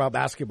doesn't care about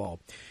basketball.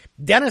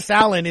 Dennis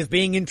Allen is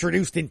being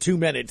introduced in 2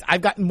 minutes.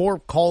 I've gotten more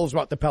calls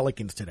about the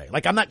Pelicans today.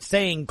 Like, I'm not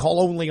saying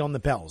call only on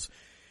the Pels.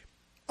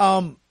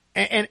 And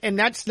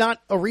that's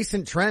not a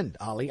recent trend,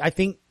 Ollie. I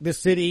think the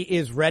city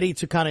is ready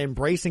to kind of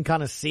embrace and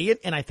kind of see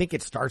it. And I think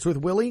it starts with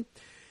Willie.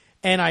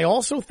 And I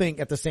also think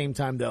at the same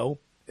time, though,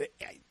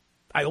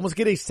 I almost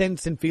get a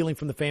sense and feeling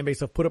from the fan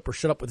base of put up or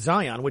shut up with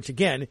Zion, which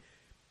again,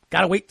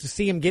 gotta wait to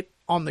see him get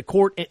on the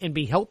court and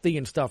be healthy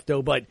and stuff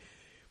though. But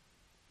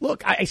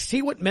look, I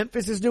see what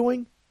Memphis is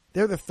doing.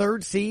 They're the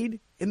 3rd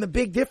seed, and the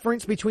big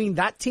difference between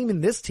that team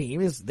and this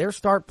team is their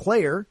star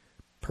player,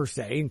 per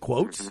se, in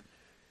quotes,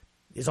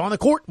 is on the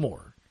court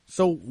more.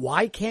 So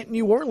why can't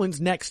New Orleans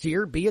next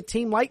year be a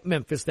team like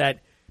Memphis that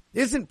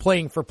isn't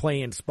playing for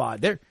play-in spot?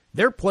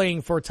 They're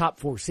playing for a top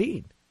 4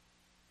 seed.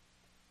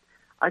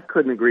 I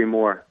couldn't agree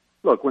more.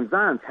 Look, when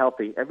Zion's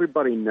healthy,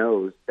 everybody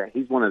knows that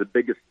he's one of the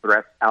biggest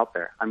threats out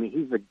there. I mean,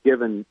 he's a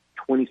given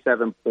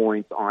 27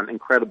 points on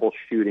incredible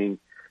shooting,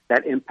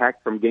 that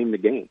impact from game to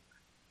game.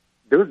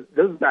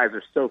 Those guys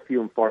are so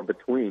few and far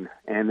between.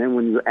 And then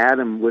when you add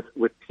them with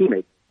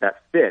teammates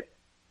that fit,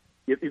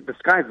 the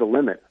sky's the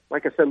limit.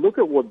 Like I said, look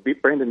at what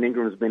Brandon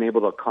Ingram has been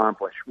able to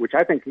accomplish, which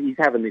I think he's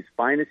having his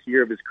finest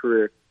year of his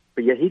career,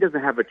 but yet he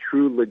doesn't have a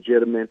true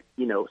legitimate,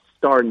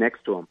 star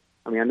next to him.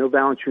 I mean, I know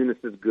Valanciunas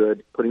is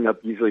good, putting up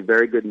usually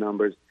very good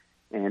numbers,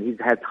 and he's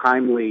had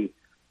timely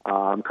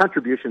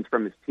contributions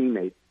from his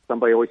teammates.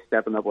 Somebody always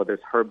stepping up, whether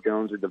it's Herb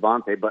Jones or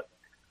Devontae. But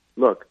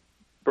look,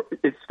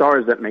 it's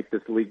stars that make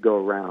this league go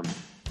around.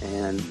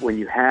 And when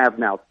you have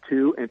now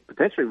 2, and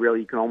potentially really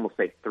you can almost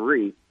say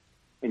 3,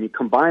 and you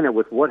combine it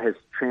with what has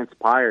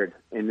transpired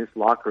in this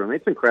locker room,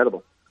 it's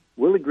incredible.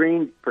 Willie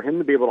Green, for him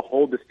to be able to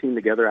hold this team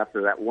together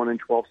after that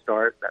 1-12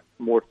 start that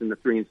morphed into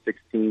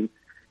 3-16,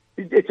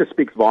 it just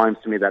speaks volumes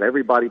to me that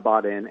everybody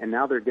bought in, and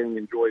now they're getting to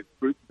enjoy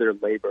fruits of their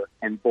labor.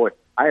 And, boy,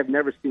 I have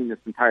never seen this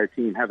entire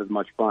team have as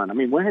much fun. I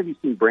mean, when have you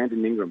seen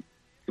Brandon Ingram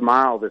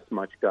smile this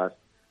much, Gus?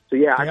 So,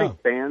 yeah, I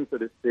think fans of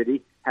the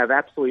city have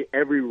absolutely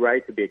every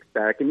right to be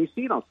ecstatic, and you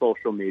see it on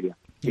social media.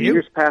 In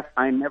years past,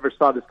 I never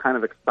saw this kind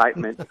of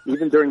excitement,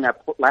 even during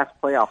that last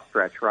playoff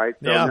stretch, right?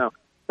 So, no,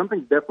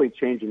 something's definitely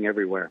changing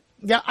everywhere.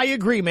 Yeah, I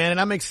agree, man,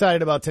 and I'm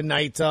excited about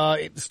tonight.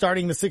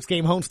 Starting the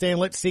 6-game homestand,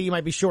 let's see, you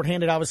might be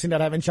shorthanded, obviously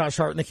not having Josh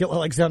Hart and Nickeil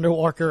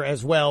Alexander-Walker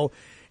as well,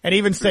 and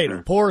even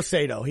Sato. Poor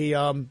Sato.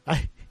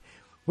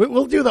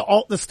 We'll do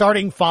the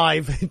starting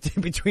five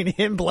between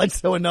him,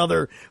 Bledsoe, and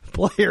other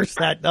players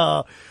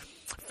that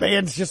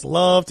fans just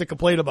love to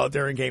complain about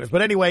during games.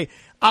 But anyway,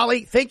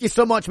 Ali, thank you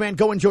so much, man.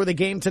 Go enjoy the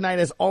game tonight.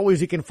 As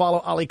always, you can follow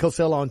Ali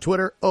Kosel on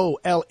Twitter,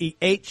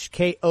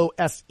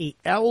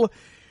 OLEHKOSEL,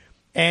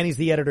 and he's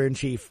the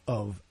editor-in-chief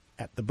of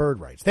At the Bird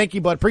Rights. Thank you,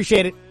 bud.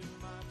 Appreciate it.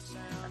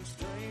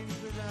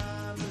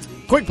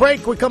 Quick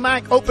break. We come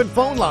back. Open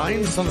phone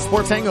lines on the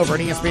Sports Hangover at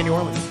ESPN New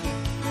Orleans.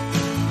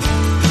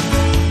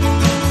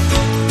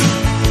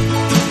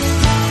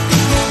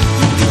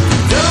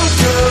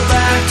 Don't go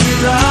back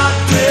to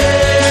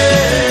Rockville.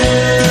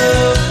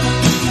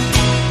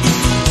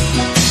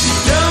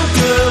 Don't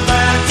go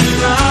back to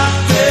Rockville.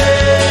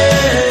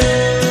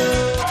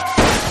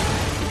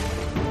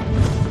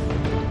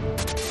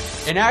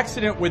 An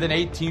accident with an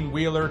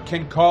 18-wheeler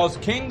can cause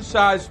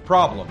king-sized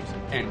problems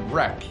and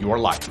wreck your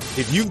life.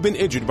 If you've been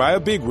injured by a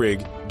big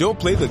rig, don't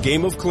play the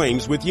game of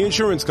claims with the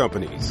insurance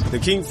companies. The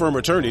King Firm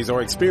attorneys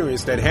are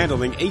experienced at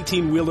handling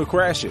 18-wheeler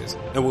crashes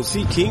and will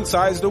seek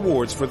king-sized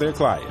awards for their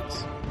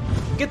clients.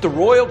 Get the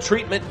royal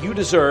treatment you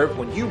deserve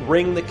when you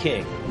ring the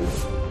King.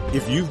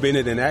 If you've been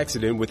in an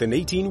accident with an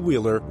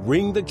 18-wheeler,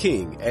 ring the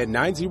King at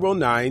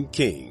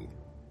 909-KING.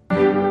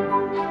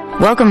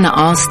 Welcome to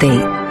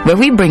Allstate, where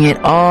we bring it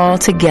all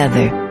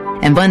together.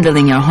 And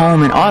bundling your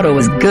home and auto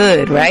is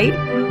good, right?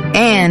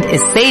 And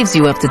it saves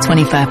you up to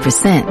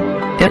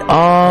 25%. It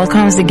all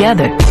comes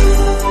together.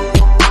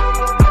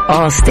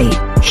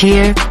 Allstate.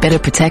 Here, better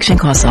protection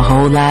costs a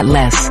whole lot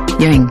less.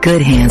 You're in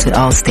good hands with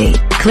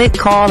Allstate. Click,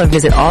 call, or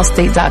visit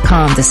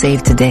allstate.com to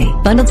save today.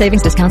 Bundled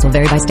savings discounts will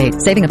vary by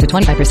state. Saving up to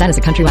 25% is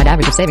a countrywide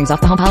average of savings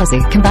off the home policy.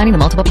 Combining the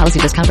multiple policy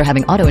discount for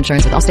having auto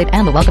insurance with Allstate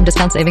and the welcome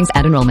discount savings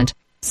at enrollment.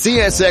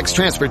 CSX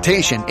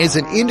Transportation is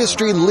an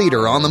industry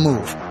leader on the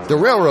move. The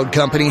railroad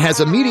company has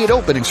immediate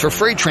openings for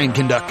freight train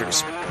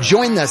conductors.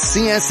 Join the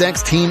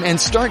CSX team and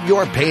start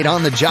your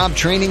paid-on-the-job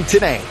training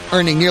today,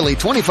 earning nearly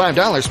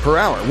 $25 per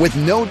hour with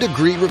no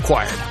degree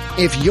required.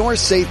 If you're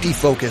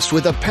safety-focused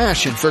with a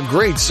passion for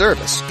great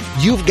service,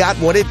 you've got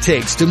what it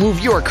takes to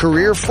move your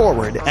career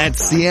forward at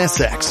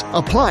CSX.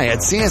 Apply at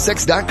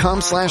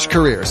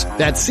csx.com/careers.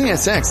 That's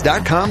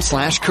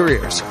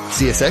csx.com/careers.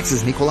 CSX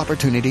is an equal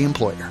opportunity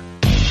employer.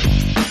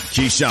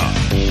 Keyshawn,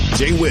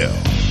 J. Will,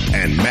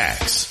 and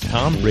Max.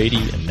 Tom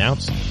Brady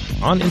announced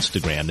on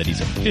Instagram that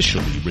he's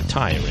officially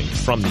retiring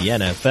from the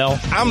NFL.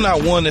 I'm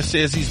not one that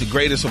says he's the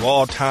greatest of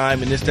all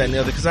time and this, that, and the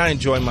other, because I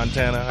enjoy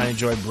Montana. I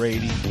enjoy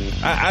Brady.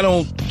 I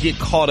don't get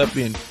caught up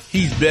in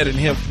he's better than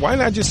him. Why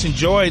not just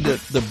enjoy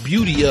the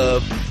beauty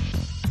of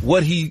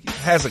what he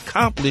has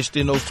accomplished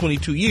in those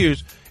 22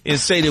 years and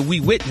say that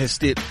we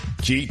witnessed it?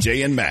 Key,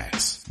 J, and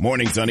Max.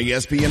 Mornings on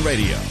ESPN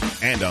Radio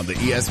and on the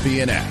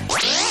ESPN app.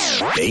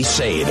 They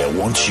say that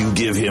once you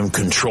give him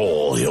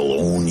control, he'll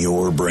own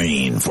your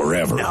brain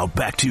forever. Now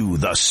back to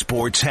the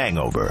Sports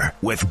Hangover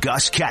with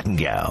Gus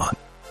Kattengell.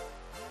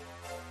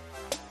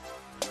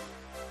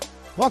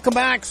 Welcome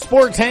back,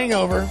 Sports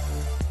Hangover.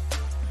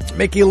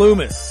 Mickey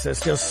Loomis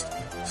has just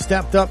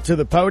stepped up to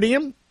the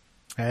podium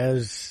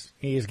as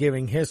he is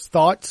giving his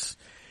thoughts,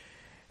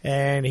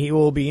 and he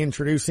will be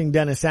introducing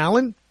Dennis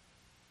Allen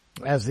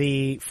as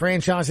the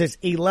franchise's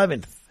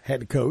 11th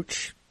head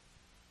coach.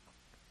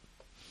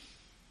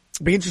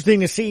 Be interesting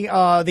to see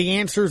the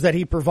answers that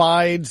he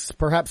provides,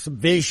 perhaps some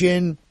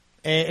vision,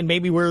 and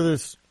maybe where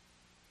his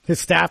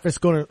staff is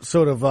going to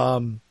sort of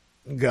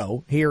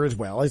go here as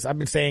well. As I've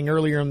been saying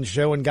earlier in the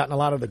show and gotten a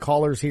lot of the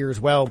callers here as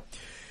well,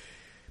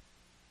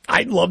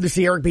 I'd love to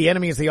see Eric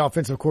Bieniemy as the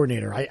offensive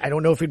coordinator. I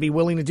don't know if he'd be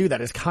willing to do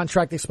that. His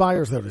contract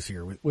expires, though, this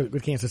year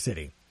with Kansas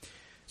City.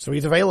 So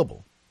he's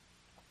available.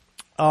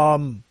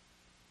 I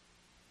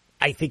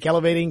think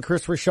elevating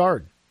Chris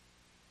Richard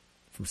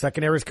from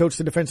secondary as coach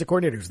to defensive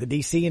coordinators. The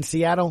DC in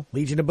Seattle,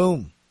 Legion of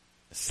Boom.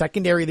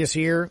 Secondary this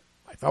year,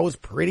 I thought was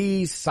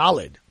pretty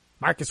solid.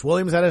 Marcus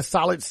Williams had a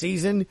solid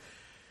season.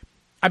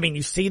 I mean,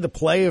 you see the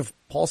play of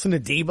Paulson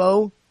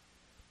Adebo,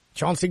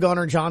 Chauncey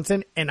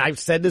Gardner-Johnson, and I've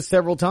said this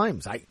several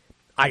times. I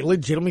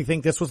legitimately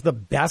think this was the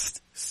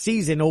best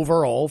season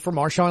overall for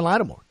Marshawn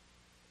Lattimore.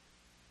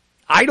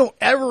 I don't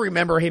ever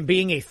remember him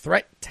being a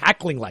threat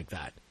tackling like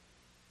that.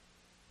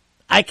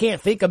 I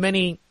can't think of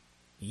many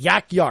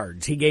yak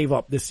yards he gave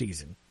up this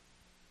season.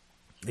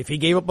 If he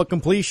gave up a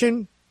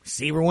completion,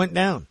 receiver went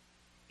down.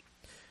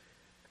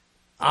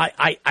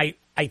 I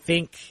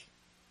think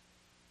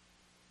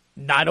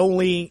not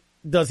only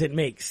does it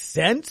make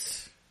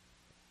sense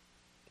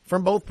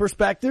from both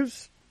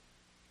perspectives,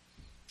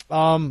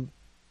 I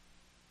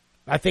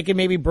think it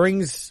maybe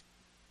brings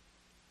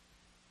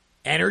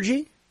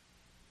energy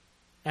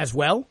as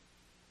well.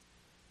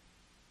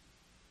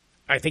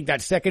 I think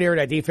that secondary,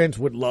 that defense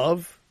would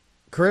love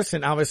Chris,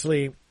 and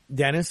obviously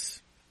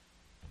Dennis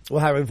will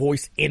have a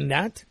voice in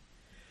that.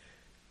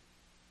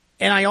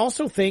 And I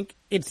also think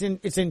it's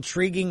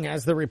intriguing,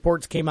 as the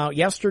reports came out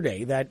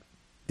yesterday, that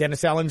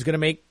Dennis Allen's going to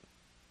make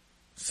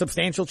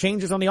substantial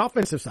changes on the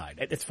offensive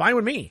side. It's fine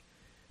with me.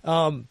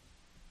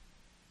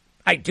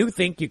 I do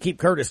think you keep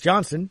Curtis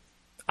Johnson.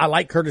 I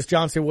like Curtis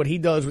Johnson, what he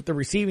does with the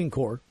receiving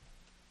core.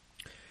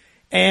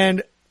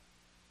 And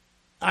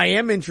I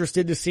am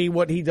interested to see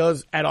what he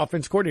does at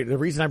offense coordinator. The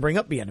reason I bring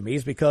up Bieniemy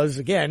is because,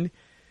 again,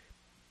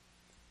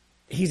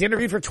 he's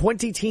interviewed for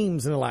 20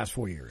 teams in the last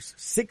 4 years.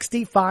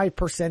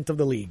 65% of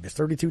the league. There's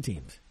 32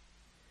 teams.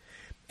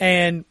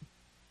 And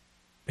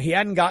he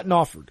hadn't gotten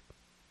offered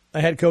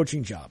a head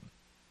coaching job.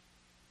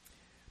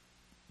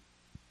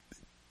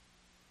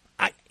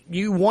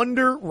 You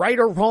wonder, right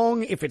or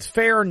wrong, if it's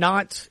fair or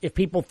not, if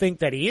people think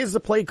that he is the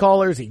play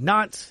caller, is he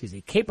not? Is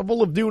he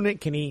capable of doing it?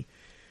 Can he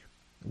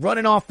run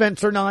an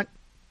offense or not?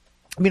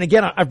 I mean,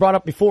 again, I've brought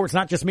up before, it's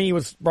not just me, it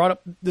was brought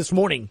up this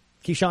morning,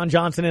 Keyshawn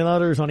Johnson and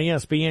others on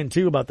ESPN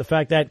too, about the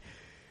fact that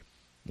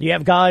you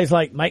have guys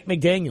like Mike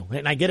McDaniel,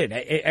 and I get it,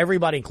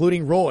 everybody,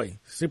 including Roy,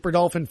 super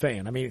Dolphin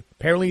fan. I mean,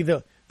 apparently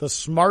the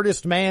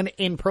smartest man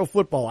in pro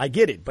football. I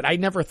get it, but I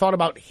never thought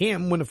about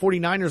him when the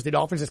 49ers did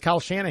offense as Kyle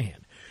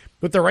Shanahan.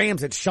 With the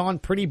Rams, it's Sean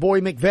Pretty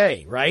Boy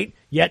McVay, right?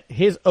 Yet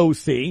his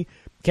OC,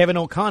 Kevin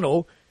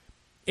O'Connell,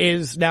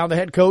 is now the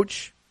head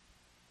coach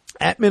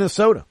at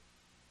Minnesota.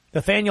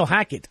 Nathaniel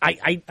Hackett.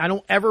 I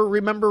don't ever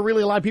remember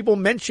really a lot of people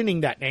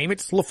mentioning that name.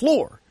 It's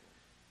LaFleur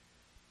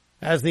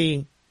as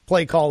the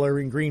play caller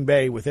in Green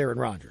Bay with Aaron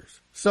Rodgers.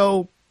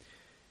 So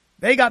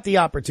they got the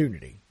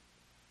opportunity.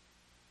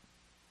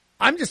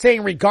 I'm just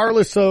saying,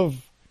 regardless of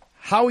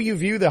how you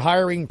view the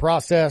hiring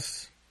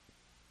process,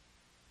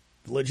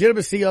 the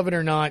legitimacy of it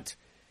or not,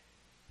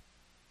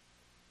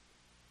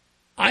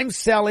 I'm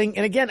selling.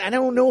 And again, I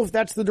don't know if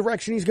that's the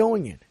direction he's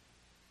going in.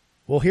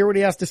 We'll hear what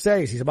he has to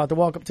say as he's about to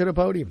walk up to the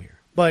podium here.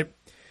 But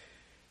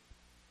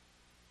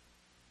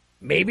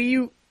maybe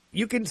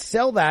you can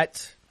sell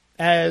that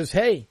as,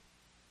 hey,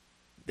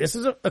 this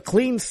is a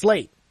clean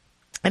slate.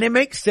 And it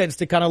makes sense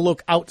to kind of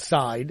look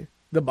outside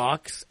the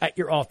box at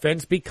your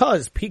offense,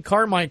 because Pete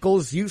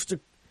Carmichael's used to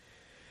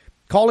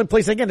call in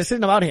place. Again, this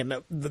isn't about him.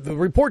 The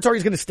reports are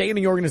he's going to stay in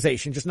the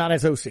organization, just not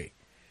as OC.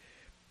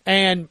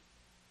 And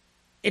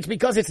it's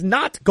because it's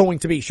not going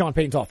to be Sean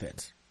Payton's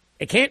offense.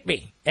 It can't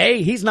be.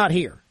 A, he's not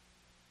here.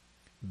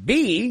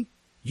 B,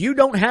 you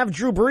don't have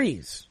Drew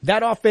Brees.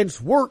 That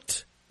offense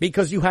worked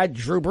because you had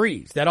Drew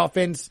Brees. That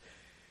offense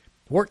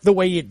worked the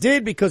way it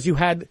did because you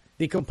had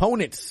the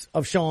components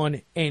of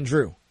Sean and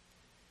Drew.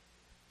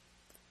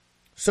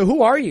 So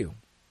who are you?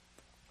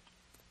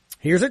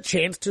 Here's a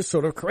chance to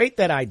sort of create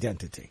that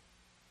identity.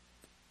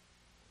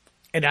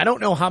 And I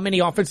don't know how many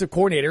offensive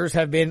coordinators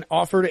have been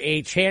offered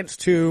a chance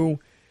to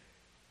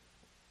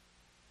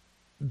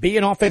be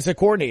an offensive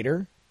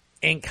coordinator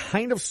and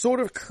kind of sort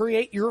of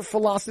create your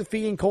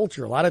philosophy and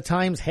culture. A lot of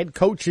times head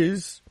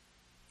coaches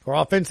are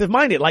offensive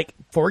minded. Like,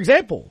 for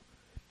example,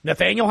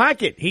 Nathaniel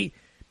Hackett. He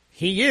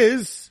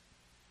is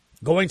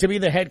going to be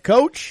the head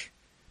coach.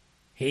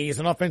 He's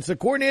an offensive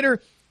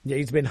coordinator.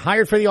 He's been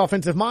hired for the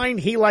offensive mind.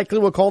 He likely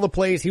will call the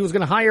plays. He was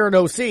going to hire an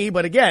OC,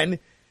 but again,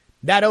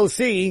 that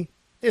OC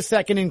is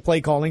second in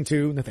play calling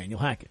to Nathaniel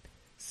Hackett.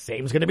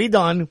 Same's going to be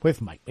done with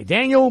Mike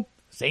McDaniel.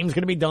 Same's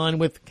going to be done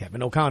with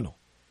Kevin O'Connell.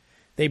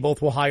 They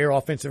both will hire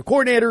offensive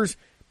coordinators.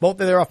 Both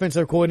of their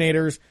offensive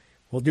coordinators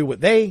will do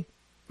what they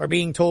are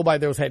being told by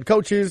those head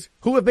coaches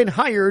who have been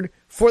hired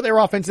for their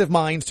offensive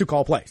minds to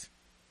call plays.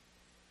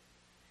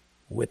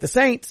 With the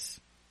Saints,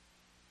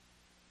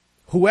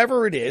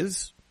 whoever it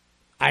is,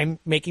 I'm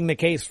making the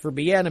case for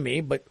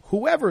Bieniemy, but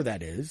whoever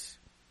that is,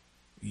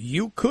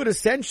 you could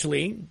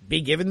essentially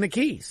be given the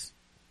keys.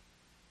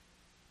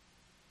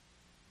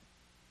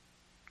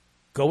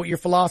 Go with your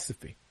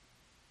philosophy.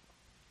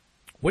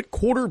 What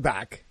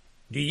quarterback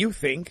do you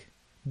think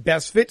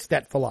best fits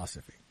that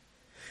philosophy?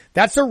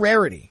 That's a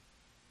rarity.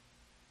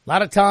 A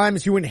lot of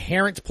times you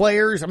inherit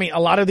players. I mean, a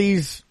lot of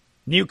these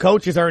new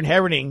coaches are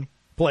inheriting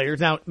players.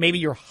 Now, maybe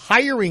you're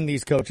hiring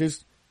these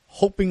coaches,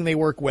 hoping they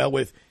work well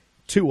with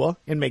Tua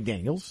and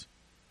McDaniels,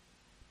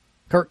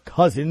 Kirk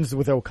Cousins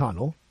with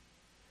O'Connell,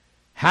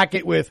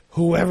 Hackett with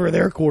whoever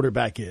their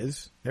quarterback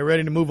is. They're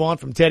ready to move on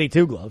from Teddy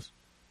Two Gloves.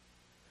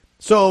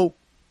 So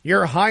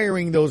you're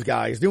hiring those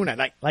guys, doing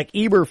that. Like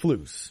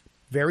Eberflus,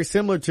 very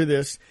similar to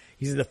this.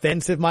 He's a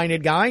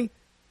defensive-minded guy.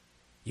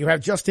 You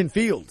have Justin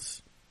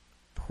Fields.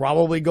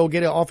 Probably go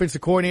get an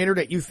offensive coordinator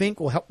that you think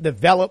will help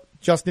develop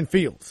Justin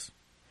Fields.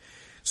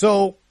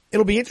 So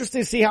it'll be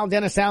interesting to see how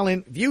Dennis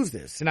Allen views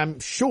this, and I'm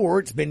sure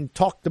it's been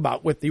talked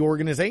about with the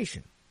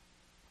organization.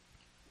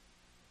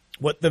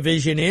 What the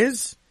vision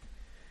is,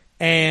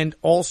 and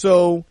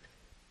also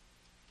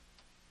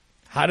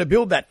how to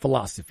build that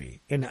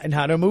philosophy and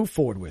how to move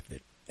forward with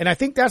it. And I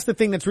think that's the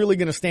thing that's really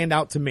going to stand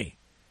out to me,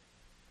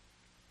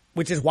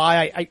 which is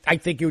why I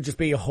think it would just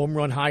be a home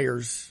run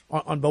hires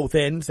on both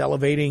ends,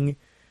 elevating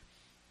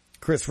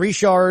Chris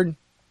Richard,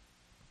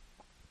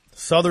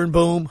 Southern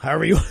Boom,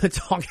 however you want to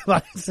talk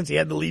about it, since he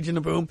had the Legion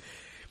of Boom.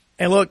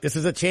 And look, this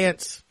is a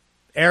chance.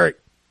 Eric,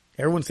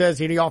 everyone says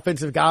he's the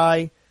offensive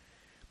guy.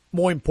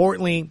 more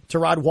importantly, to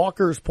Rod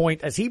Walker's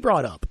point, as he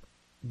brought up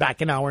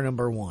back in hour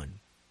number 1,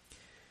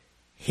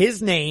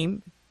 his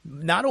name,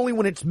 not only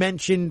when it's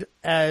mentioned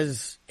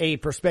as a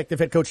prospective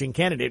head coaching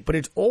candidate, but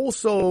it's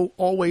also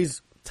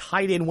always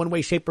tied in one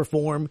way, shape, or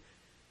form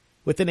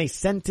within a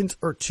sentence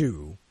or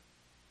two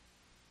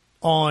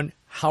on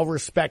how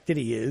respected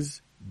he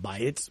is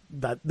by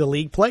the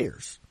league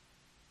players.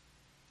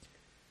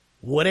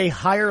 Would a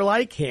hire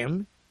like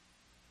him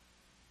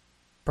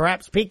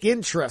perhaps pique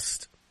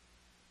interest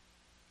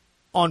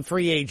on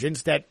free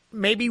agents that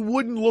maybe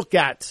wouldn't look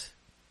at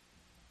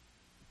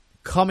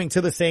coming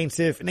to the Saints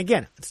if, and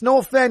again, it's no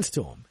offense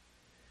to him,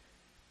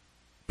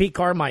 Pete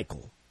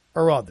Carmichael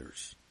or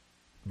others.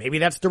 Maybe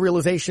that's the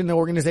realization the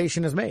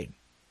organization has made,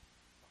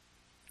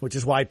 which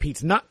is why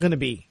Pete's not going to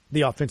be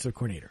the offensive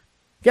coordinator.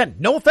 Again,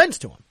 no offense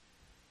to him.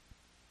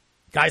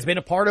 Guy's been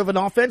a part of an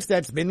offense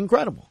that's been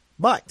incredible.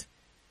 But,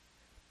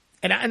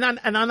 I'm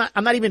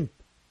not even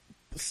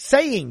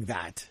saying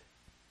that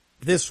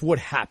this would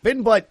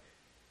happen, but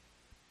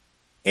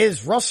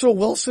is Russell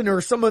Wilson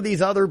or some of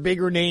these other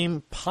bigger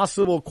name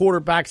possible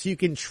quarterbacks you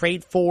can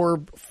trade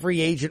for,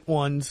 free agent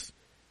ones,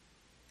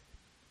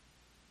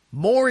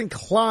 more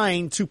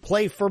inclined to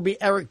play for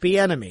Eric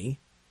Bieniemy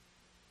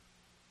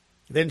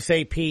than,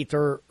 say, Pete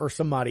or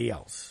somebody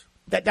else?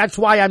 That's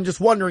why I'm just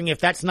wondering if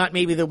that's not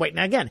maybe the way.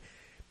 Now, again,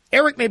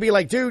 Eric may be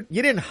like, dude,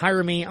 you didn't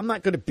hire me. I'm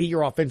not going to be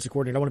your offensive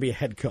coordinator. I want to be a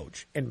head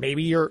coach. And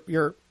maybe your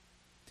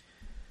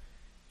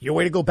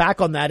way to go back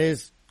on that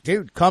is,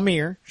 dude, come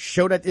here,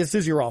 show that this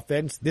is your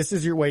offense. This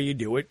is your way you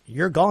do it.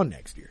 You're gone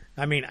next year.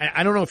 I mean,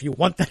 I don't know if you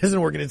want that as an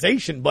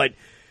organization, but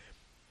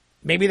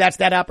maybe that's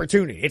that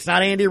opportunity. It's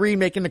not Andy Reid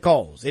making the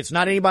calls. It's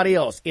not anybody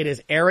else. It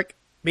is Eric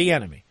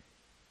Bieniemy.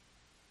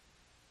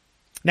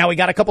 Now, we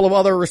got a couple of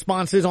other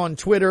responses on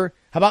Twitter.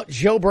 How about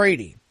Joe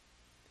Brady?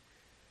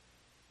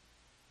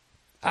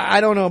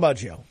 I don't know about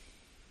Joe.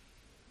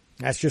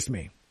 That's just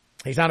me.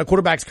 He's not a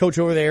quarterback's coach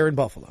over there in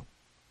Buffalo.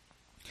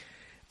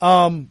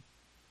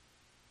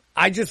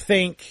 I just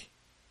think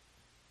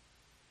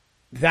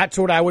that's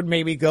what I would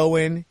maybe go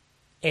in.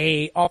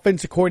 A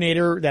offensive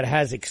coordinator that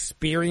has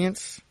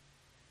experience,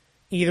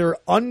 either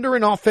under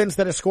an offense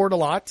that has scored a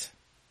lot,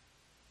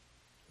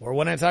 or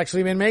one that's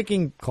actually been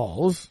making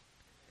calls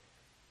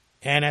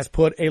and has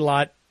put a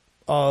lot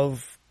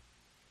of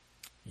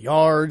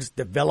yards,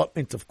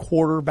 development of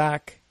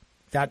quarterback.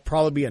 That'd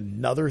probably be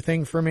another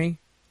thing for me.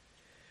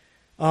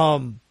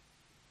 That's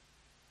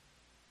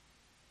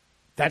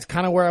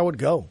kind of where I would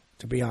go,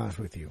 to be honest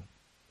with you.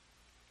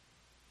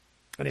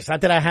 And it's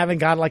not that I haven't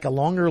got like a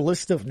longer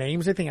list of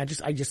names. I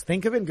just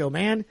think of it and go,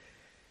 man,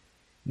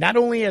 not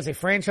only as a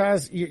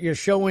franchise, you're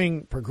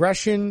showing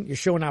progression, you're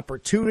showing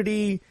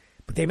opportunity,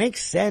 but they make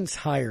sense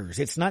hires.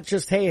 It's not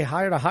just, hey,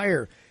 hire to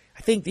hire.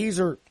 I think these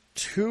are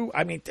two,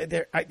 I mean,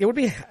 it would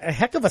be a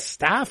heck of a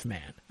staff,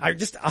 man. I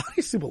just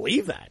honestly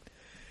believe that.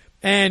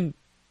 And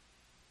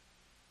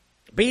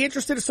be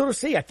interested to sort of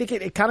see. I think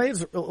it kind of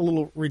is a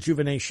little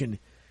rejuvenation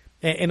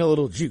and a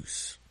little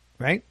juice,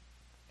 right,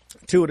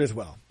 to it as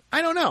well.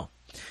 I don't know.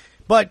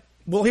 But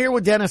we'll hear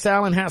what Dennis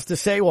Allen has to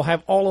say. We'll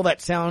have all of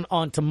that sound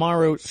on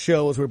tomorrow's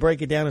show as we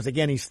break it down, as,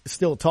 again, he's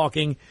still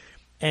talking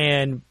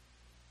and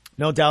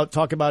no doubt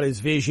talk about his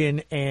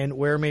vision and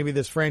where maybe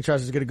this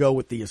franchise is going to go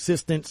with the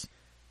assistants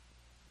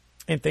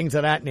and things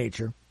of that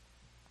nature.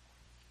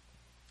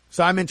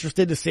 So I'm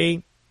interested to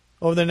see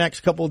over the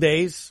next couple of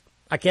days.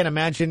 I can't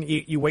imagine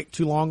you wait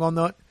too long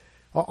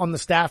on the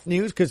staff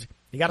news, because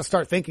you got to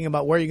start thinking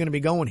about where you're going to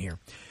be going here.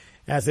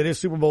 As it is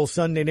Super Bowl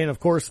Sunday, and then,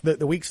 of course,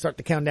 the weeks start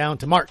to count down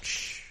to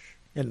March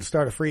and the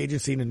start of free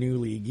agency in a new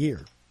league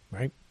year,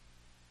 right?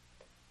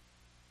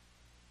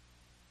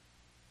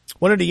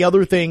 One of the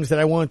other things that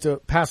I wanted to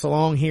pass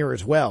along here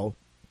as well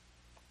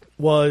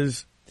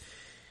was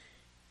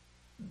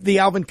the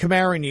Alvin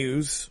Kamara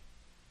news.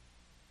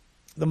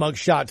 The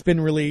mugshot's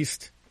been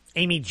released.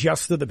 Amy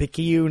Justa, the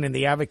Picayune and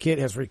the Advocate,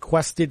 has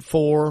requested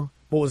for,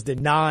 but was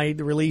denied,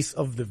 the release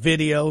of the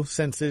video,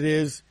 since it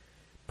is,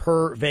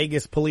 per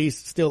Vegas police,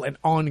 still an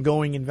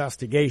ongoing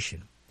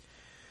investigation.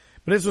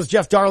 But this was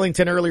Jeff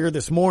Darlington earlier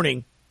this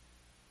morning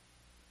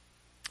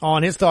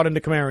on his thought into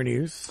Kamara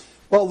news.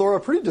 Well, Laura,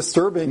 pretty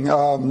disturbing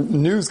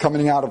news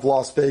coming out of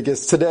Las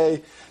Vegas.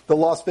 Today, the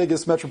Las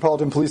Vegas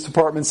Metropolitan Police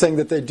Department saying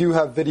that they do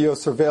have video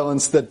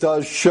surveillance that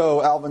does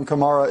show Alvin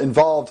Kamara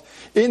involved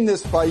in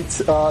this fight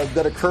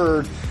that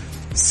occurred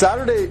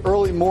Saturday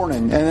early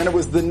morning, and then it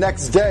was the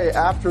next day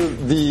after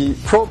the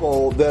Pro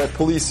Bowl that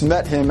police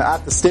met him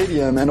at the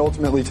stadium and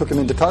ultimately took him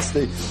into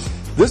custody.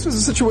 This was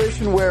a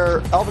situation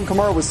where Alvin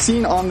Kamara was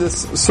seen on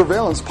this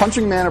surveillance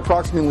punching man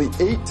approximately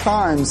 8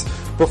 times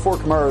before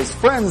Kamara's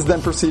friends then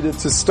proceeded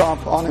to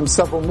stomp on him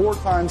several more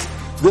times.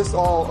 This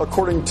all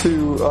according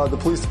to the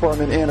police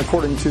department and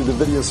according to the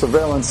video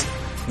surveillance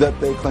that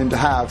they claim to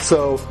have.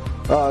 So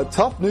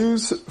tough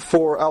news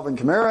for Alvin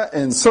Kamara,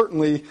 and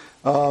certainly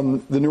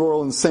the New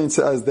Orleans Saints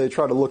as they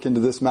try to look into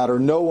this matter.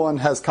 No one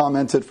has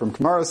commented from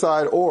Kamara's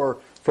side or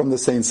from the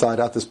Saints side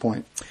at this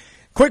point.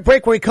 Quick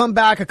break. When we come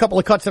back, a couple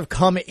of cuts have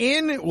come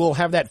in. We'll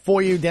have that for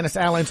you. Dennis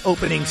Allen's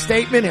opening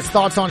statement, his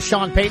thoughts on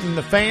Sean Payton and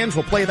the fans.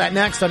 We'll play that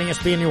next on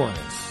ESPN New Orleans.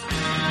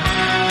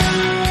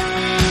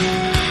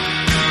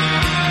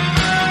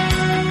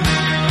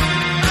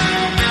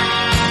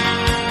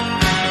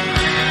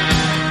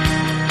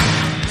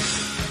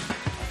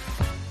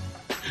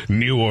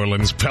 New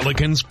Orleans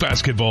Pelicans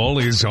basketball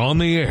is on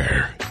the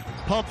air.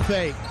 Pump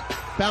fake.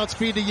 Bounce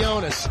feed to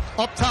Jonas.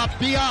 Up top,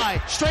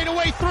 B.I. Straight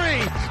away three.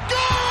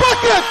 Good!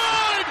 Bucket!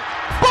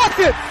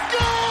 Bucket!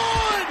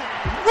 Good!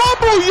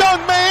 Rumble,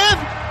 young man!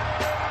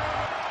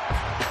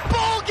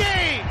 Ball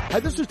game! Hi,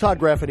 this is Todd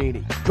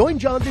Graffanini. Join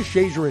John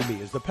DeShazier and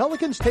me as the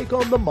Pelicans take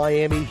on the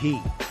Miami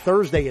Heat.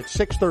 Thursday at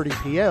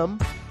 6:30 p.m.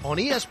 on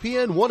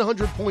ESPN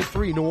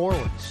 100.3 New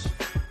Orleans.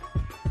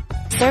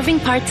 Serving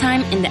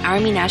part-time in the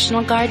Army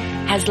National Guard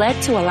has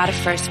led to a lot of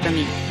firsts for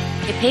me.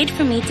 It paid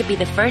for me to be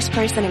the first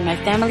person in my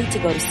family to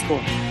go to school.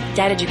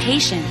 That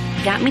education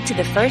got me to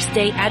the first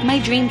day at my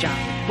dream job,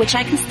 which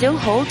I can still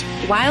hold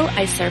while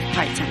I serve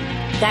part-time.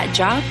 That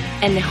job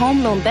and the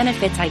home loan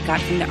benefits I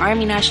got from the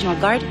Army National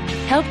Guard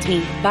helped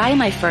me buy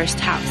my first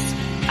house.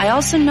 I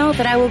also know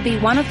that I will be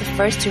one of the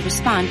first to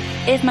respond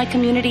if my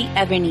community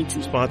ever needs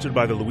me. Sponsored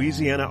by the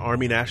Louisiana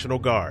Army National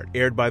Guard.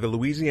 Aired by the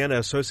Louisiana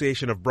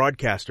Association of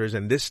Broadcasters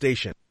and this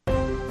station.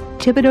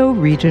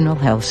 Thibodaux Regional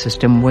Health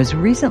System was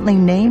recently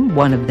named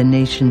one of the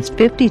nation's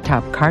 50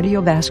 top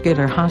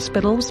cardiovascular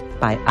hospitals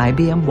by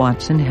IBM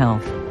Watson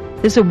Health.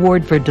 This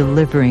award for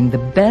delivering the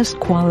best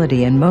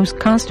quality and most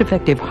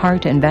cost-effective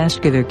heart and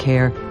vascular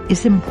care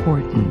is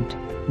important.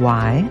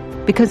 Why?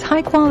 Because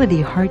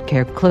high-quality heart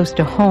care close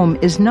to home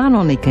is not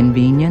only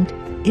convenient,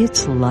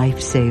 it's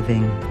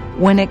life-saving.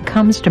 When it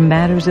comes to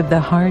matters of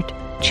the heart,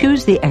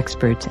 choose the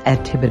experts at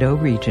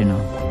Thibodaux Regional.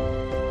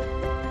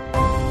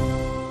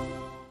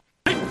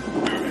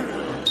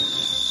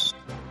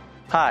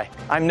 Hi,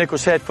 I'm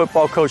Nicholls head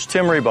football coach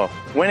Tim Rebo.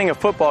 Winning a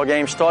football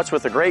game starts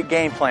with a great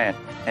game plan,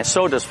 and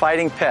so does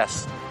fighting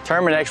pests.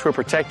 Terminix will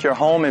protect your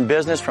home and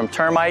business from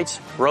termites,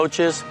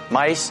 roaches,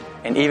 mice,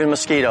 and even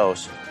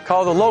mosquitoes.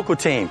 Call the local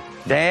team,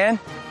 Dan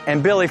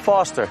and Billy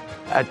Foster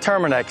at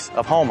Terminix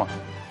of Houma.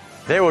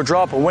 They will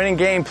draw up a winning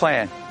game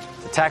plan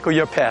to tackle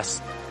your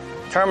pests.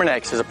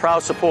 Terminix is a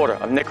proud supporter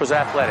of Nicholls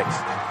Athletics.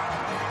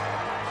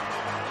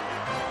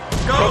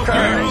 Go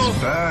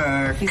He's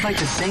back. He's like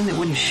the thing that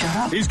wouldn't shut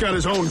up. He's got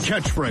his own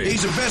catchphrase.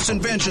 He's the best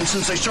invention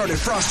since they started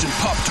frosting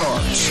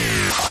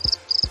Pop-Tarts.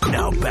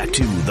 Now back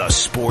to the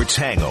Sports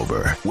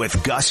Hangover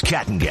with Gus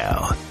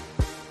Kattengell.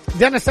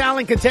 Dennis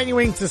Allen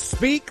continuing to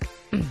speak.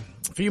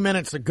 A few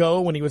minutes ago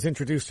when he was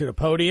introduced to the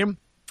podium,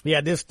 he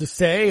had this to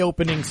say,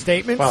 opening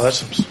statement. Wow, that's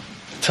some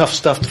tough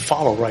stuff to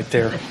follow right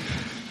there.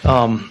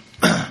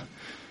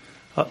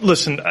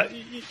 Listen,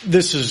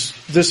 this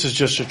is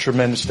just a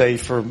tremendous day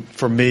for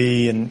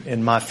me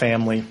and my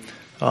family.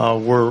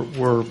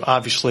 We're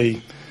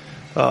obviously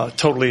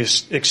totally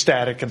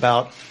ecstatic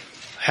about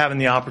having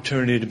the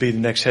opportunity to be the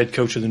next head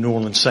coach of the New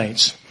Orleans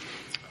Saints.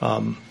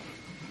 I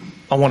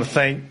want to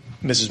thank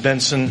Mrs.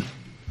 Benson,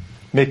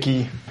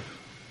 Mickey,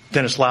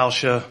 Dennis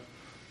Lauscha,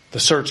 the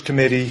search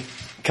committee,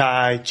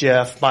 Kai,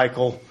 Jeff,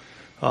 Michael.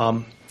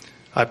 I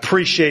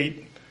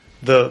appreciate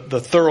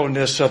the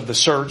thoroughness of the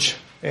search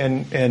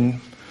and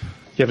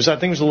yeah, because I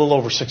think it was a little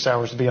over 6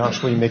 hours to be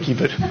honest with you, Mickey.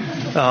 But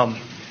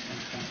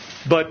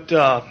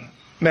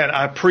man,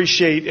 I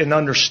appreciate and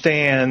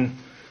understand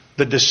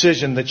the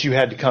decision that you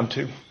had to come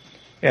to.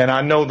 And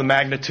I know the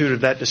magnitude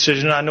of that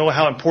decision. I know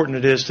how important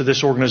it is to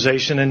this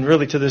organization and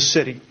really to this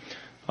city.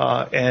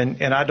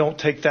 And I don't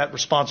take that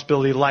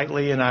responsibility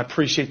lightly, and I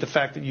appreciate the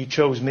fact that you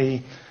chose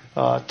me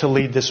to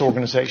lead this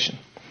organization.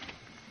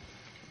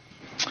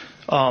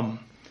 Being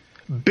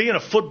a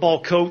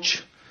football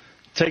coach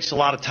takes a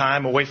lot of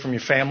time away from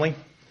your family.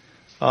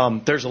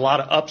 There's a lot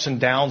of ups and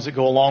downs that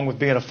go along with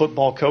being a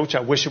football coach.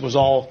 I wish it was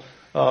all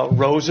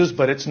roses,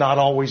 but it's not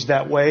always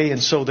that way.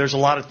 And so there's a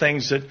lot of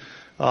things that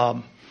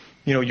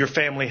your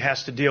family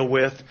has to deal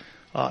with.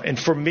 And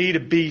for me to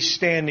be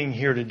standing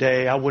here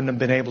today, I wouldn't have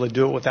been able to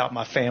do it without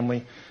my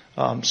family.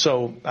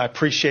 So I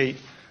appreciate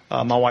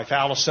my wife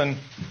Allison,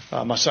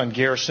 my son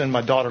Garrison,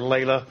 my daughter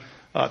Layla.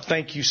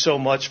 Thank you so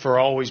much for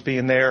always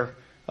being there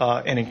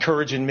and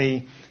encouraging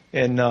me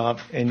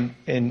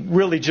and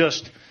really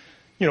just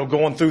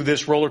going through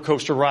this roller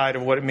coaster ride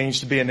of what it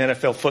means to be an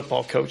NFL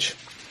football coach.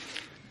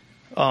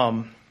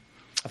 I've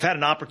had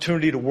an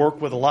opportunity to work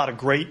with a lot of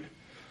great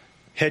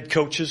head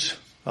coaches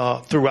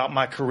throughout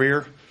my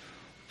career.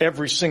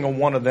 Every single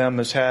one of them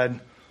has had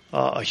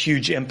a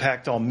huge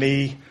impact on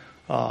me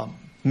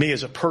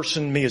as a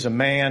person, me as a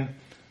man,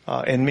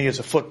 and me as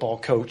a football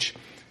coach.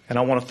 And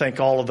I want to thank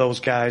all of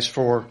those guys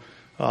for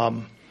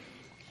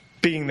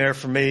being there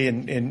for me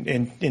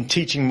and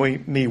teaching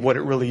me what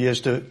it really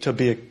is to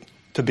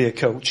be a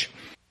coach.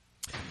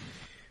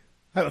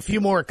 I have a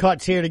few more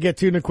cuts here to get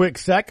to in a quick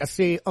sec. I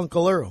see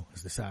Uncle Earl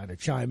has decided to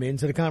chime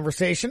into the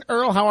conversation.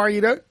 Earl, how are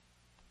you doing?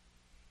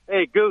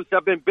 Hey, Goose,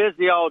 I've been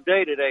busy all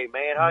day today,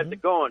 man. How's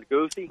it going,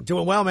 Goosey?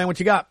 Doing well, man. What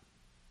you got?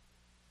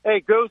 Hey,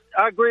 Goose,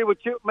 I agree with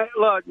you. Man,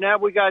 look, now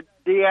we got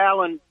D.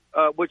 Allen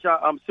which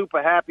I'm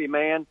super happy,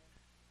 man.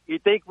 You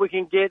think we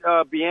can get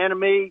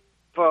Bieniemy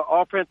for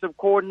offensive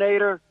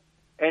coordinator,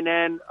 and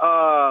then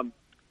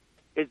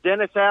is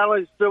Dennis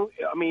Allen still?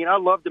 I mean, I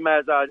loved him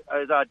as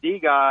our D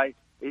guy.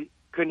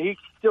 Can he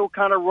still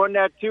kind of run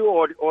that too,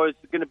 or is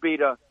it going to be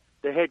the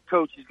head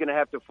coach is going to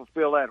have to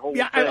fulfill that whole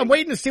thing? I'm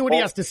waiting to see what he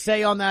has to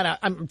say on that.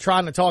 I'm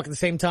trying to talk at the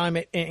same time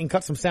and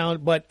cut some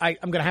sound, but I'm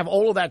going to have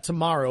all of that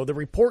tomorrow. The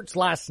reports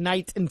last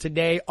night and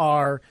today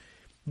are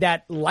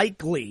that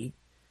likely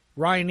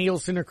Ryan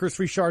Nielsen or Chris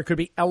Richard could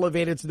be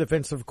elevated to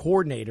defensive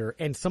coordinator,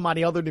 and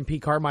somebody other than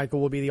Pete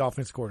Carmichael will be the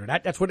offense coordinator.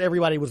 That's what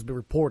everybody was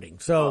reporting.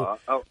 So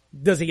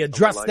does he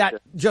address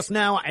that just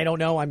now? I don't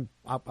know.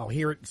 I'll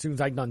hear it as soon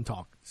as I'm done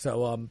talk.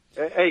 So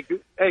hey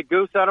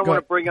Goose, I don't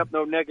want to bring up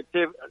no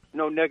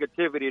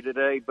negativity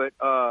today, but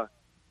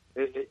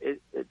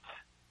it's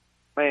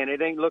man,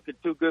 it ain't looking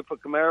too good for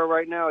Kamara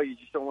right now. You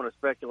just don't want to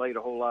speculate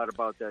a whole lot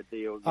about that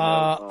deal.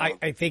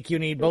 I think you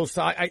need both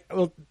sides.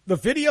 The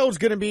video is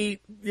going to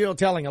be,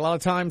 telling a lot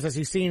of times, as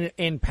you've seen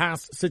in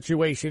past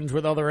situations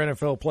with other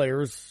NFL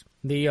players,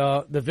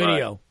 the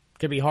video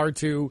can be hard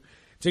to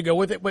go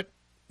with it. But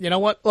you know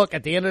what? Look,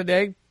 at the end of the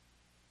day,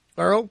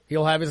 Earl,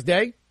 he'll have his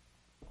day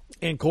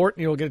in court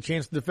and he'll get a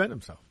chance to defend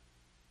himself.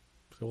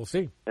 So we'll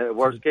see.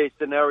 Worst case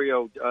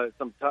scenario, I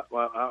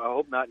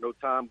hope not no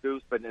Tom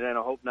Goose, but then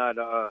I hope not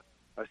a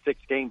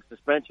 6-game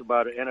suspension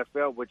by the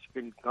NFL, which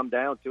can come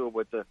down to it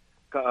with the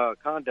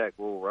contact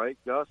rule, right,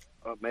 Gus?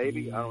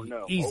 Maybe, I don't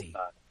know.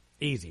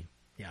 Easy,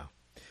 yeah.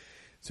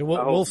 So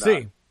we'll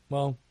see.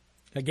 Well,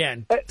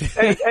 again,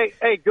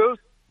 hey, Goose.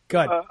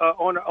 Good.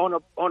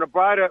 On a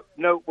brighter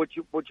note, with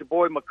your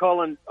boy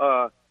McCullen,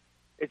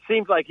 it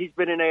seems like he's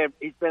been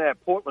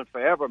at Portland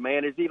forever,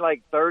 man. Is he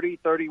like 30,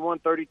 31,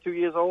 32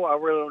 years old? I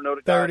really don't know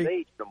the guy's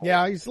age no more.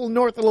 Yeah, he's a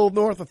little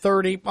north of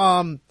 30.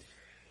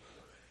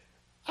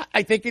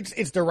 I think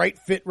it's the right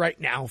fit right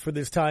now for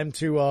this time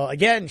to,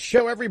 again,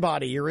 show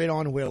everybody you're in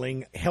on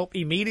willing, help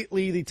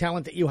immediately the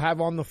talent that you have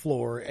on the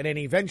floor, and then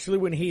eventually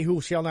when he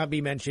who shall not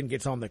be mentioned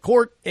gets on the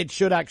court, it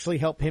should actually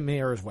help him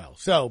here as well.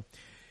 So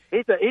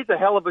he's a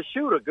hell of a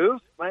shooter, Goose.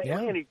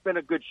 Man, he's been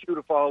a good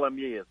shooter for all them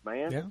years,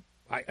 man. Yeah.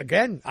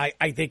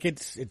 I think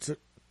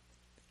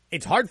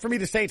it's hard for me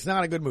to say it's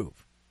not a good move.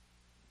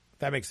 If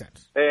that makes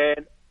sense.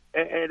 And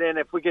then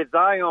if we get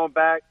Zion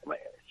back, man,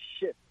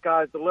 shit,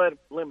 sky's the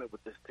limit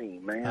with this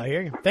team, man. I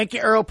hear you. Thank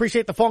you, Earl.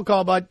 Appreciate the phone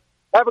call, bud.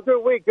 Have a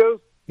good week, Goose.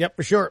 Yep,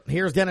 for sure.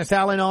 Here's Dennis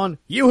Allen on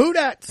You Who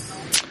Dat.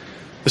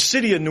 The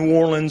city of New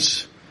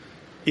Orleans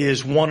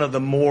is one of the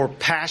more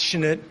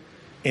passionate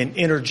and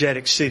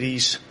energetic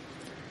cities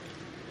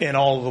in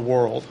all of the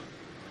world.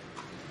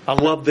 I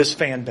love this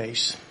fan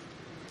base.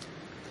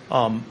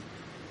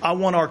 I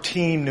want our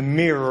team to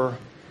mirror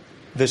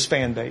this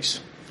fan base.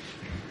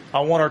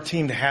 I want our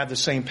team to have the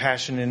same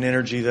passion and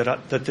energy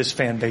that this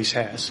fan base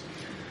has.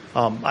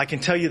 I can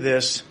tell you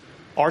this,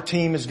 our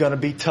team is going to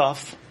be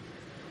tough.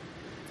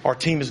 Our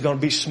team is going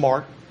to be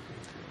smart.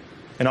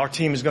 And our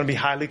team is going to be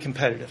highly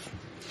competitive.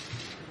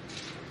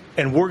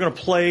 And we're going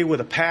to play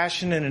with a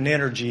passion and an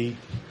energy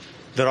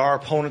that our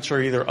opponents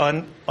are either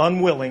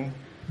unwilling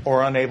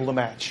or unable to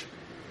match.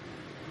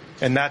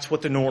 And that's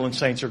what the New Orleans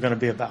Saints are going to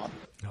be about.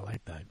 I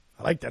like that.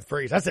 I like that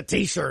phrase. That's a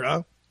T-shirt,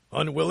 huh?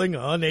 Unwilling,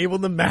 unable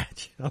to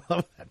match. I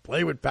love that.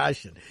 Play with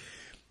passion.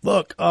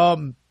 Look,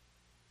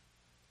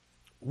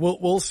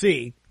 we'll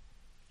see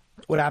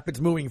what happens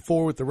moving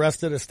forward with the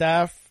rest of the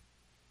staff,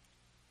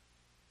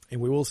 and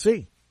we will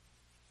see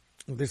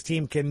if this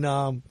team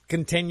can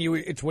continue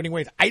its winning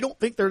ways. I don't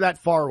think they're that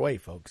far away,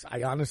 folks.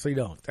 I honestly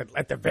don't.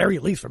 At the very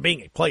least, from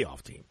being a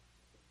playoff team.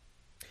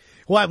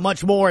 We'll have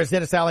much more as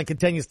Dennis Allen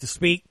continues to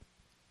speak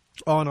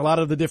on a lot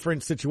of the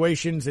different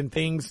situations and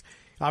things.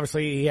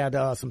 Obviously, he had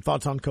some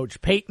thoughts on Coach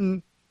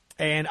Payton,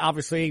 and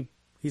obviously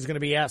he's going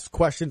to be asked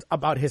questions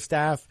about his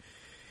staff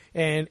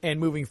and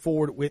moving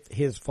forward with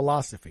his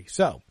philosophy.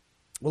 So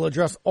we'll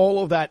address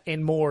all of that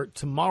and more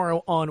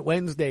tomorrow on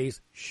Wednesday's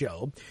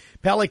show.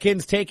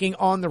 Pelicans taking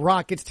on the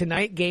Rockets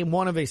tonight, game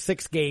 1 of a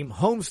 6-game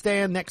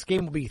homestand. Next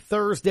game will be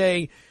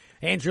Thursday.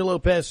 Andrew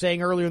Lopez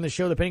saying earlier in the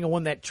show, depending on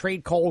when that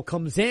trade call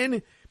comes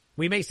in,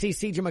 we may see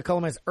C.J.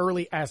 McCollum as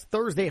early as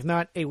Thursday, if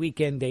not a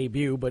weekend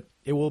debut, but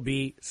it will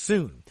be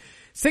soon.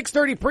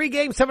 6:30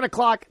 pregame, 7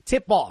 o'clock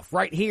tip-off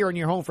right here in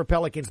your home for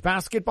Pelicans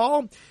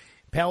basketball.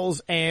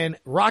 Pels and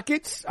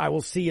Rockets. I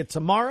will see you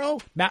tomorrow.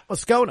 Matt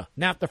Moscona.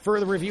 Now the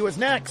further review is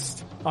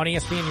next on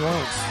ESPN New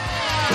Orleans.